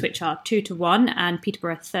 and Ipswich are 2-1, and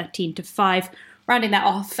Peterborough 13-5. Rounding that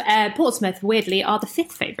off, Portsmouth, weirdly, are the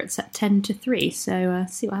 5th favourites at 10-3. So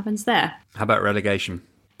see what happens there. How about relegation?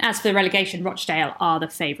 As for the relegation, Rochdale are the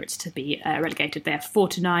favourites to be relegated. They're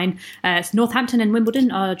 4-9. Northampton and Wimbledon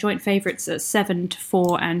are joint favourites at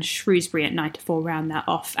 7-4, and Shrewsbury at 9-4 round that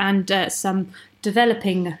off. And some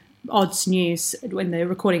developing odds news when the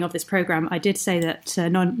recording of this programme. I did say that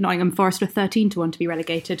Nottingham Forest were 13-1 to be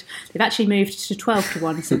relegated. They've actually moved to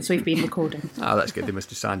 12-1 since we've been recording. Oh, that's good. They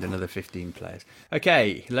must have signed another 15 players.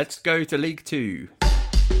 OK, let's go to League Two.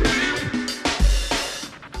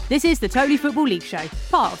 This is the Totally Football League Show,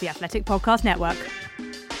 part of the Athletic Podcast Network.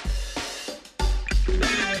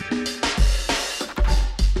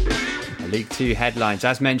 League Two headlines.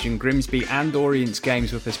 As mentioned, Grimsby and Orient's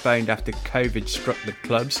games were postponed after COVID struck the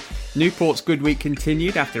clubs. Newport's good week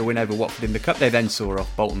continued after a win over Watford in the Cup. They then saw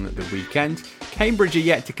off Bolton at the weekend. Cambridge are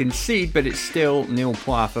yet to concede, but it's still nil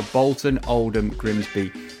points for Bolton, Oldham,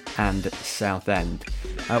 Grimsby and Southend.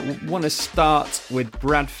 Want to start with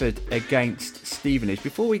Bradford against Stevenage.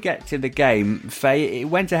 Before we get to the game, Faye, it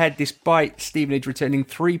went ahead despite Stevenage returning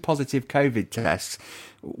 3 positive COVID tests.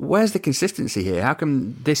 Where's the consistency here? How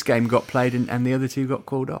come this game got played and the other 2 got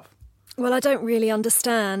called off? Well, I don't really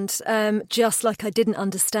understand, just like I didn't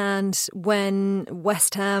understand when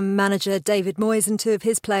West Ham manager David Moyes and 2 of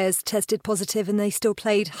his players tested positive and they still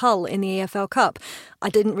played Hull in the EFL Cup. I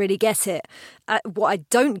didn't really get it. What I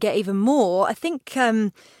don't get even more, I think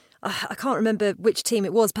I can't remember which team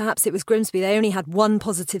it was. Perhaps it was Grimsby. They only had one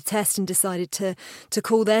positive test and decided to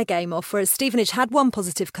call their game off, whereas Stevenage had one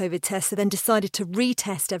positive COVID test, so then decided to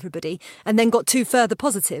retest everybody and then got 2 further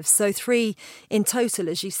positives. So 3 in total,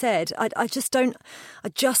 as you said. I just don't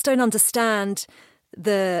understand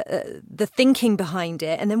the thinking behind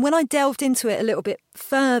it. And then when I delved into it a little bit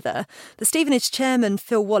further, the Stevenage chairman,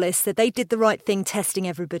 Phil Wallace, said they did the right thing testing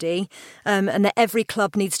everybody, and that every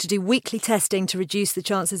club needs to do weekly testing to reduce the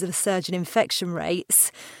chances of a surge in infection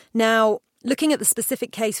rates. Now, looking at the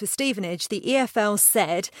specific case with Stevenage, the EFL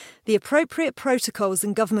said the appropriate protocols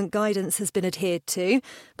and government guidance has been adhered to.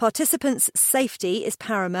 Participants' safety is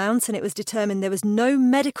paramount, and it was determined there was no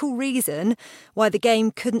medical reason why the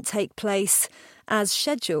game couldn't take place as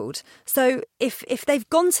scheduled. So if they've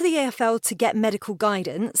gone to the EFL to get medical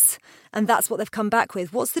guidance and that's what they've come back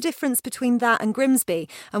with, what's the difference between that and Grimsby?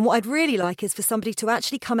 And what I'd really like is for somebody to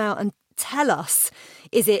actually come out and tell us,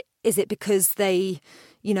 is it because they,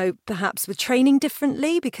 perhaps were training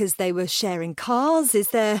differently, because they were sharing cars? Is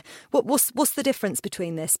there what's the difference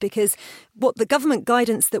between this? Because what the government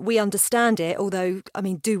guidance that we understand it, although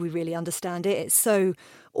do we really understand it? It's so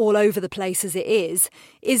all over the place as it is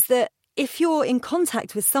that if you're in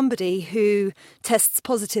contact with somebody who tests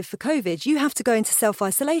positive for COVID, you have to go into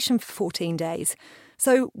self-isolation for 14 days.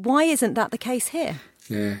 So why isn't that the case here?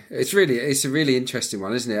 Yeah, it's a really interesting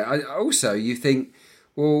one, isn't it? Also, you think,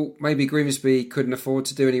 well, maybe Grimsby couldn't afford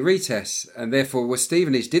to do any retests, and therefore,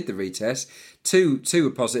 Stevenage did the retest. Two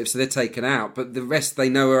were positive, so they're taken out, but the rest they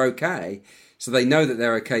know are okay. So they know that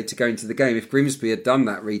they're okay to go into the game. If Grimsby had done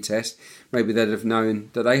that retest, maybe they'd have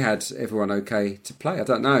known that they had everyone okay to play. I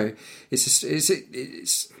don't know. It's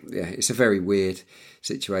a very weird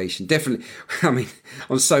situation. Definitely,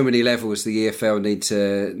 on so many levels, the EFL need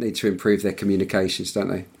to improve their communications, don't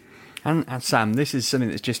they? And Sam, this is something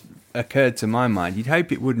that's just occurred to my mind. You'd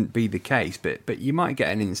hope it wouldn't be the case, but you might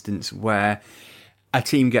get an instance where a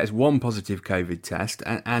team gets one positive COVID test,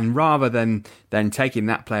 and rather than taking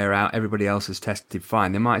that player out, everybody else has tested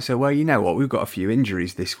fine. They might say, well, you know what, we've got a few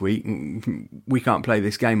injuries this week, we can't play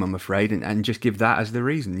this game, I'm afraid, and just give that as the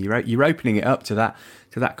reason. You're opening it up to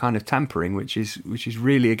that kind of tampering, which is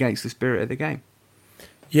really against the spirit of the game.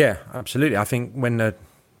 Yeah, absolutely. I think when the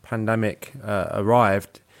pandemic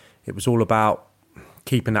arrived, it was all about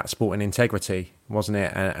keeping that sporting integrity, wasn't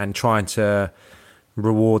it, and trying to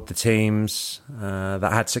reward the teams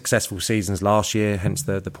that had successful seasons last year, hence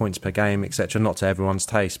the points per game, etc. Not to everyone's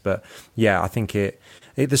taste, but yeah, I think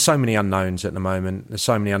there's so many unknowns at the moment. There's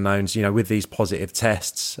so many unknowns, with these positive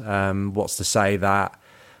tests. What's to say that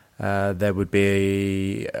there would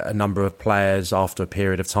be a number of players after a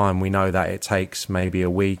period of time? We know that it takes maybe a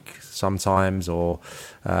week sometimes, or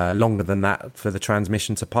longer than that, for the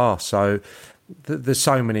transmission to pass. So there's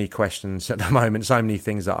so many questions at the moment, so many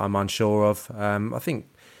things that I'm unsure of. I think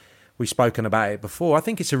we've spoken about it before. I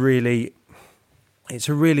think it's a really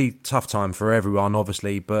tough time for everyone,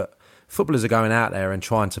 obviously, but footballers are going out there and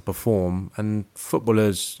trying to perform, and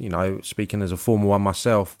footballers, speaking as a former one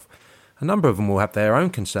myself, a number of them will have their own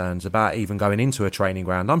concerns about even going into a training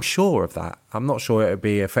ground. I'm sure of that. I'm not sure it would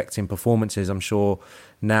be affecting performances. I'm sure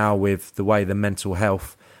now, with the way the mental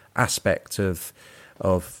health aspect of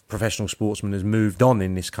professional sportsmen has moved on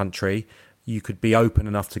in this country, you could be open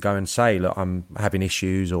enough to go and say, look, I'm having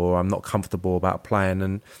issues, or I'm not comfortable about playing.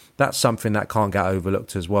 And that's something that can't get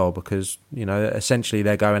overlooked as well, because, essentially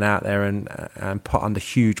they're going out there and put under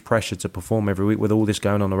huge pressure to perform every week with all this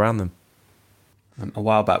going on around them. A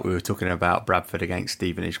while back we were talking about Bradford against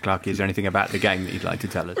Stevenage. Clark, is there anything about the game that you'd like to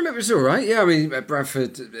tell us? Well, it was all right. Yeah,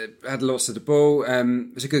 Bradford had lots of the ball.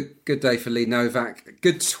 It was a good day for Lee Novak.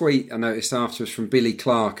 Good tweet I noticed afterwards from Billy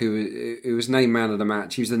Clark, who was named man of the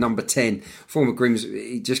match. He was the number 10, former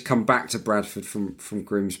Grimsby. He'd just come back to Bradford from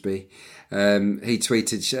Grimsby. He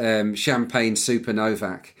tweeted Champagne Super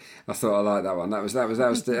Novak. I thought I liked that one. That was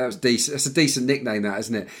decent. That's a decent nickname, that,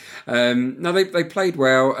 isn't it? No, they played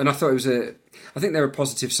well, and I thought I think there were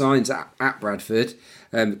positive signs at Bradford.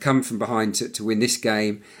 Come from behind to win this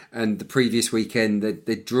game, and the previous weekend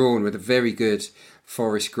they'd drawn with a very good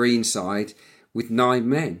Forest Green side with 9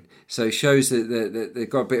 men. So it shows that they've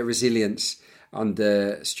got a bit of resilience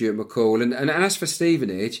under Stuart McCall. And as for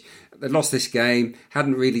Stevenage, they lost this game,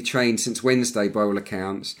 hadn't really trained since Wednesday by all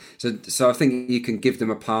accounts. So I think you can give them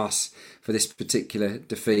a pass for this particular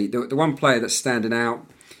defeat. The one player that's standing out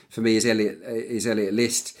for me is Elliot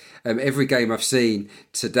List. Every game I've seen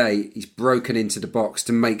to date, he's broken into the box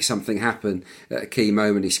to make something happen at a key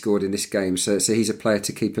moment. He scored in this game, so he's a player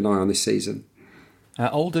to keep an eye on this season.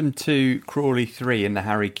 Oldham 2, Crawley 3 in the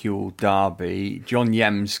Harry Kewell derby. John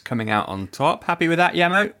Yems coming out on top. Happy with that,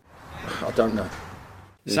 Yemo? I don't know.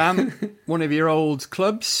 Sam, one of your old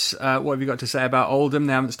clubs, what have you got to say about Oldham?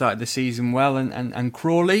 They haven't started the season well, and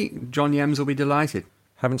Crawley, John Yems will be delighted.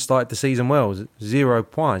 Haven't started the season well. 0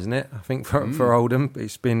 points, isn't it? I think for Oldham,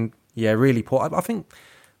 it's been really poor. I think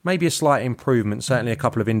maybe a slight improvement. Certainly a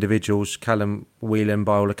couple of individuals. Callum Whelan,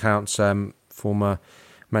 by all accounts, former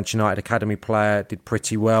Manchester United academy player, did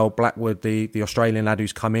pretty well. Blackwood, the Australian lad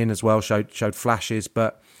who's come in as well, showed flashes,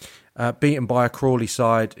 but beaten by a Crawley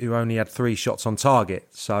side who only had 3 shots on target.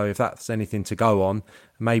 So if that's anything to go on,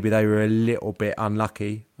 maybe they were a little bit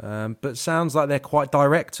unlucky. But sounds like they're quite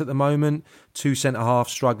direct at the moment. 2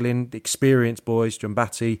 centre-halves struggling. Experienced boys, John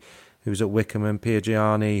Batty, who was at Wickham, and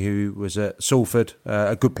Piergiani, who was at Salford.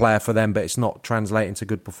 A good player for them, but it's not translating to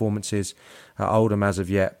good performances at Oldham as of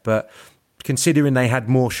yet. But considering they had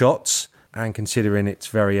more shots, and considering it's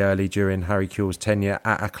very early during Harry Kewell's tenure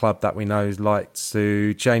at a club that we know likes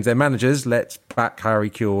to change their managers, let's back Harry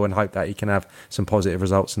Kewell and hope that he can have some positive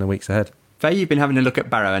results in the weeks ahead. Faye, you've been having a look at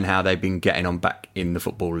Barrow and how they've been getting on back in the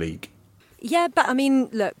Football League. Yeah, but I mean,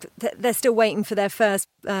 look, they're still waiting for their first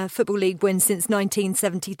Football League win since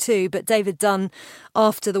 1972. But David Dunn,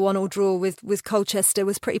 after the 1-1 draw with Colchester,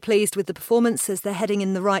 was pretty pleased with the performance as they're heading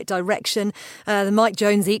in the right direction. The Mike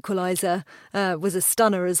Jones equaliser was a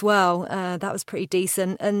stunner as well. That was pretty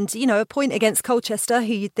decent. And, you know, a point against Colchester,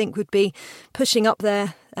 who you'd think would be pushing up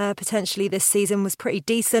there potentially this season, was pretty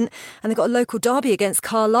decent. And they've got a local derby against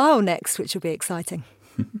Carlisle next, which will be exciting.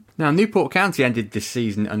 Now, Newport County ended this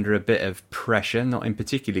season under a bit of pressure, not in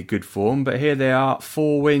particularly good form, but here they are,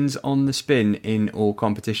 4 wins on the spin in all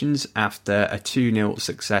competitions after a 2-0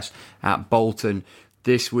 success at Bolton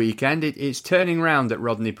this weekend. It's turning round at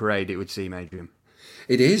Rodney Parade, it would seem, Adrian.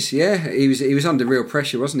 It is, yeah. He was under real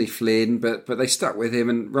pressure, wasn't he, Flynn? But they stuck with him,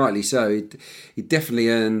 and rightly so. He definitely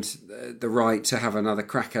earned the right to have another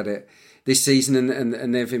crack at it this season,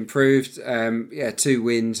 and they've improved. 2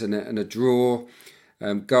 wins and a draw.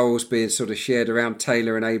 Goals being sort of shared around.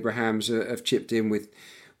 Taylor and Abrahams have chipped in with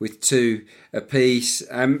 2 apiece.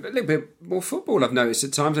 A little bit more football, I've noticed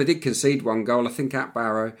at times. They did concede 1 goal, I think, at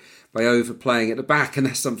Barrow by overplaying at the back, and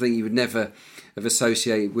that's something you would never have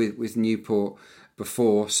associated with Newport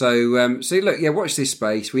before. So look, watch this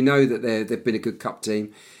space. We know that they've been a good cup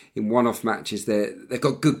team in one-off matches. They've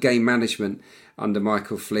got good game management under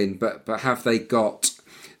Michael Flynn, but have they got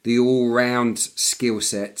the all-round skill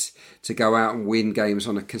set to go out and win games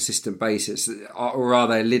on a consistent basis, or are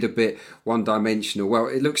they a little bit one-dimensional? Well,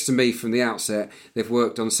 it looks to me from the outset they've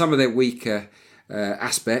worked on some of their weaker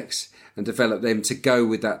aspects and developed them to go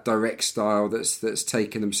with that direct style that's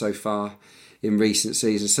taken them so far in recent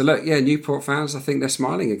seasons. So look, Newport fans, I think they're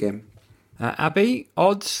smiling again. Abby,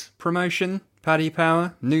 odds, promotion, Paddy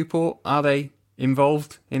Power, Newport, are they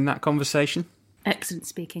involved in that conversation? Excellent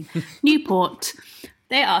speaking. Newport,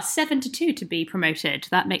 they are 7-2 to be promoted.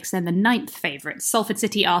 That makes them the 9th favourites. Salford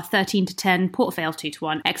City are 13-10, Port Vale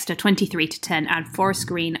 2-1, Exeter 23-10, and Forest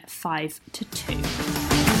Green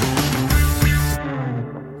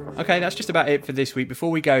 5-2. Okay, that's just about it for this week.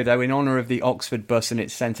 Before we go, though, in honour of the Oxford bus and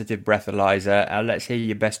its sensitive breathalyser, let's hear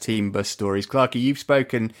your best team bus stories. Clarky, you've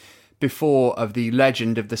spoken before of the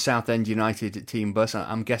legend of the Southend United team bus.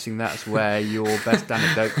 I'm guessing that's where your best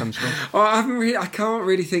anecdote comes from. I can't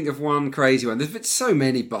really think of one crazy one. There's been so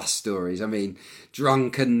many bus stories. I mean,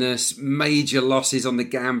 drunkenness, major losses on the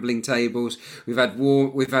gambling tables. We've had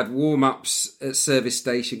warm-ups at service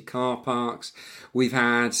station car parks. We've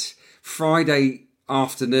had Friday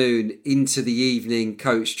afternoon into the evening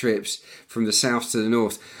coach trips from the south to the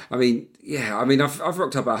north. I've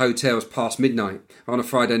rocked up at hotels past midnight on a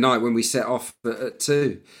Friday night when we set off at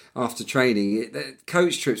 2 after training.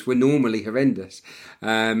 Coach trips were normally horrendous.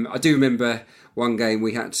 I do remember one game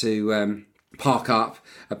we had to park up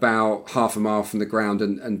about half a mile from the ground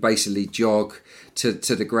and basically jog to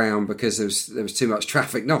the ground because there was too much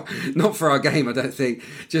traffic. Not for our game, I don't think.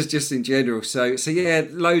 Just in general. So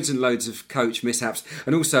loads and loads of coach mishaps.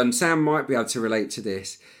 And also, and Sam might be able to relate to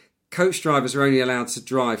this, coach drivers are only allowed to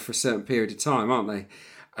drive for a certain period of time, aren't they?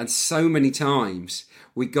 And so many times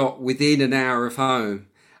we got within an hour of home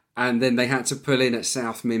and then they had to pull in at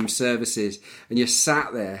South Mim services and you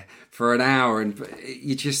sat there for an hour and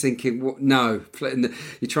you're just thinking, no,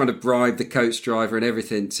 you're trying to bribe the coach driver and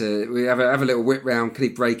everything to have a little whip round, can he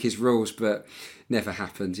break his rules? But never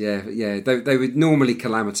happened. They were normally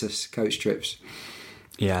calamitous coach trips.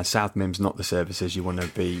 Yeah, South Mim's not the services you want to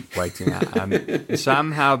be waiting at.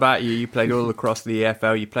 Sam, how about you? You played all across the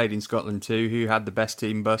EFL. You played in Scotland too. Who had the best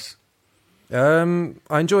team bus?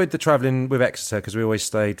 I enjoyed the travelling with Exeter because we always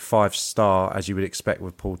stayed 5-star, as you would expect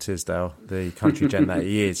with Paul Tisdale, the country gent that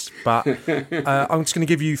he is. But I'm just going to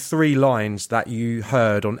give you 3 lines that you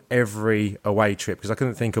heard on every away trip because I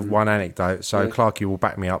couldn't think of one anecdote. So Clarkie will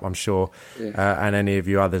back me up, I'm sure, and any of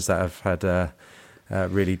you others that have had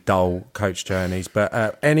really dull coach journeys.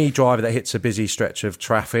 But any driver that hits a busy stretch of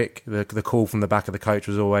traffic, the call from the back of the coach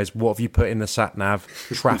was always, "What have you put in the sat-nav?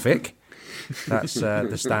 Traffic." That's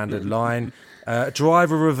the standard line.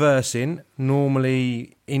 Driver reversing,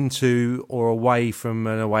 normally into or away from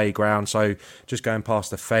an away ground, so just going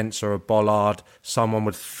past a fence or a bollard, someone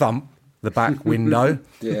would thump the back window.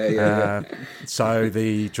 So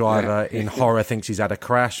the driver in horror thinks he's had a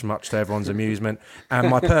crash, much to everyone's amusement. And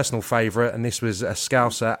my personal favourite, and this was a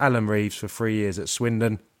Scouser, Alan Reeves, for 3 years at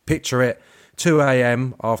Swindon. Picture it. 2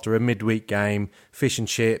 a.m. after a midweek game, fish and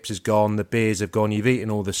chips is gone, the beers have gone, you've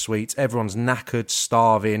eaten all the sweets, everyone's knackered,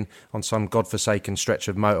 starving on some godforsaken stretch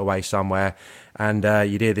of motorway somewhere, and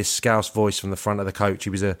you'd hear this Scouse voice from the front of the coach.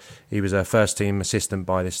 He was a first team assistant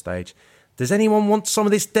by this stage. "Does anyone want some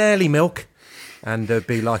of this dairy milk?" And there'd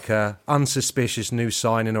be like a unsuspicious new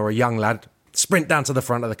signing or a young lad sprint down to the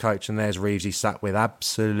front of the coach, and there's Reeves. He sat with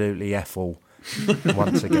absolutely F all.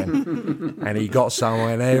 Once again, and he got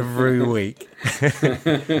someone every week. Faye,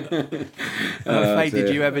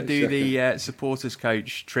 did you ever do the supporters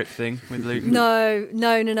coach trip thing with Luton? No,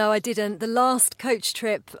 I didn't. The last coach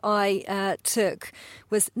trip I took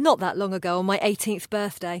was not that long ago, on my 18th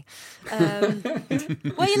birthday. Why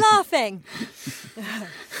are you laughing?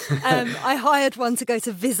 I hired one to go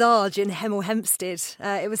to Visage in Hemel Hempstead.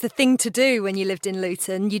 It was the thing to do when you lived in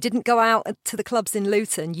Luton. You didn't go out to the clubs in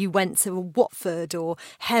Luton. You went to Watford or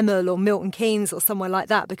Hemel or Milton Keynes or somewhere like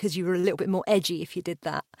that because you were a little bit more edgy if you did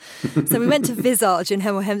that. So we went to Visage in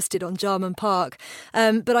Hemel Hempstead on Jarman Park.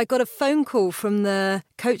 But I got a phone call from the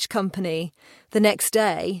coach company the next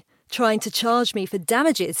day trying to charge me for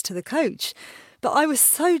damages to the coach. But I was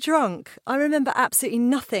so drunk, I remember absolutely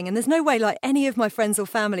nothing. And there's no way like any of my friends or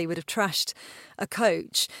family would have trashed a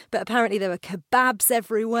coach. But apparently there were kebabs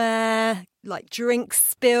everywhere, like drinks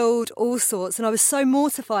spilled, all sorts. And I was so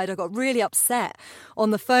mortified, I got really upset on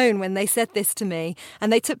the phone when they said this to me.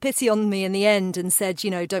 And they took pity on me in the end and said, you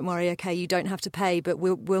know, don't worry, okay, you don't have to pay, but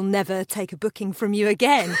we'll never take a booking from you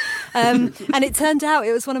again. And it turned out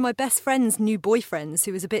it was one of my best friend's new boyfriends,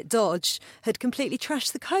 who was a bit dodge, had completely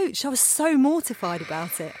trashed the coach. I was so mortified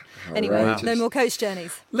about it. Anyway, no more coach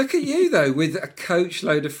journeys. Look at you, though, with a coach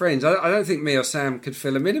load of friends. I don't think me or Sam could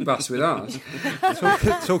fill a minibus with ours.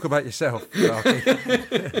 Talk about yourself.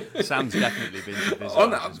 Sam's definitely been to visit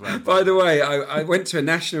as well. By the way, I went to a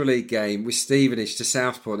National League game with Stevenage to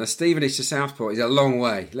Southport. Now, Stevenage to Southport is a long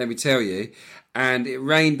way, let me tell you. And it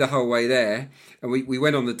rained the whole way there. And we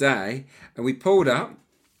went on the day and we pulled up.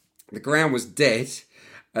 The ground was dead.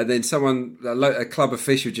 And then a club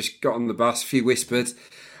official just got on the bus, a few whispered.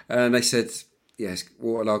 And they said, yes,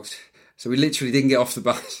 waterlogged. So we literally didn't get off the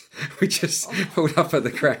bus. We just pulled up at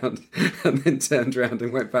the ground and then turned around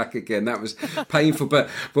and went back again. That was painful. But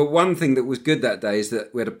one thing that was good that day is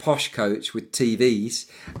that we had a posh coach with TVs,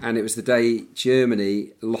 and it was the day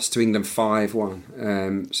Germany lost to England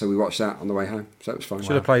 5-1. So we watched that on the way home. So it was fun.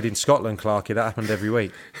 Should have played in Scotland, Clarkie. That happened every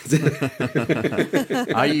week.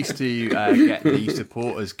 I used to get the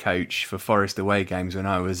supporters coach for Forest away games when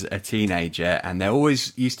I was a teenager, and there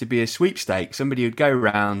always used to be a sweepstake. Somebody would go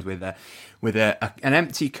around with an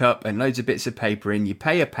empty cup and loads of bits of paper in. You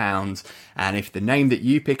pay £1, and if the name that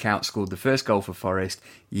you pick out scored the first goal for Forest,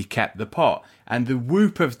 you kept the pot. And the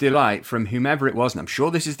whoop of delight from whomever it was, and I'm sure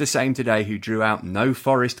this is the same today, who drew out no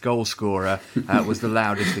Forest goal scorer, was the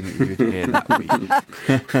loudest thing that you would hear that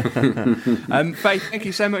week. Faith, thank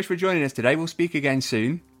you so much for joining us today. We'll speak again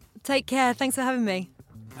soon. Take care. Thanks for having me.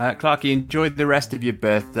 Clarkie, enjoyed the rest of your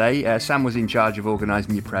birthday. Sam was in charge of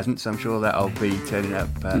organising your presents, so I'm sure that'll be turning up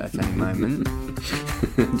at any moment.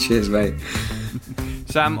 Cheers, mate.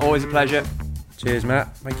 Sam, always a pleasure. Cheers,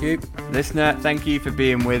 Matt. Thank you. Listener, thank you for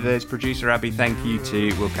being with us. Producer Abby, thank you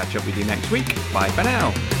too. We'll catch up with you next week. Bye for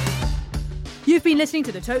now. You've been listening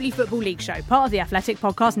to the Totally Football League Show, part of the Athletic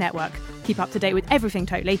Podcast Network. Keep up to date with everything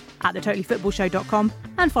Totally at thetotallyfootballshow.com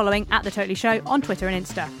and following at The Totally Show on Twitter and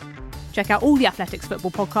Insta. Check out all the Athletics football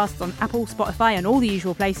podcasts on Apple, Spotify and all the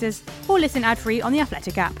usual places, or listen ad-free on the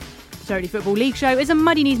Athletic app. The Totally Football League Show is a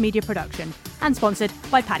Muddy Knees Media production and sponsored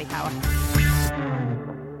by Paddy Power.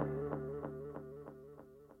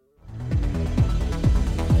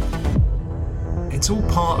 It's all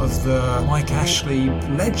part of the Mike Ashley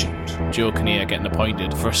legend. Joe Kinnear getting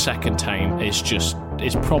appointed for a second time is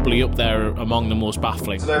probably up there among the most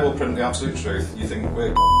baffling. Today we'll print the absolute truth. You think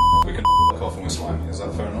we can off and we're slimy. Is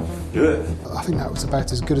that fair enough? I think that was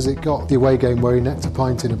about as good as it got. The away game where he necked a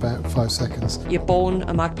pint in about 5 seconds. You're born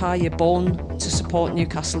a Magpie, you're born to support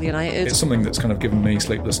Newcastle United. It's something that's kind of given me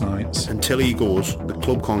sleepless nights. Until he goes, the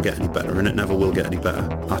club can't get any better, and it never will get any better.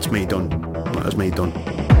 That's me done. That is me done.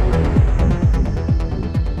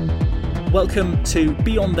 Welcome to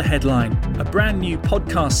Beyond the Headline, a brand new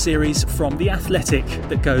podcast series from The Athletic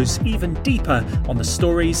that goes even deeper on the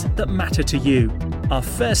stories that matter to you. Our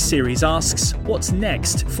first series asks what's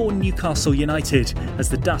next for Newcastle United as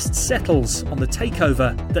the dust settles on the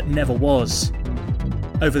takeover that never was.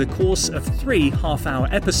 Over the course of 3 half-hour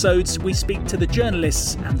episodes, we speak to the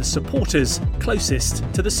journalists and the supporters closest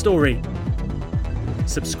to the story.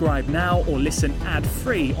 Subscribe now or listen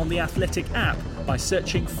ad-free on the Athletic app by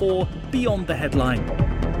searching for Beyond the Headline.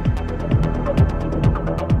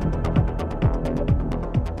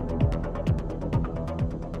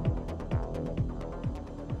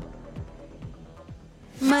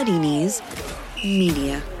 Muddy Knees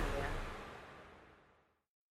Media.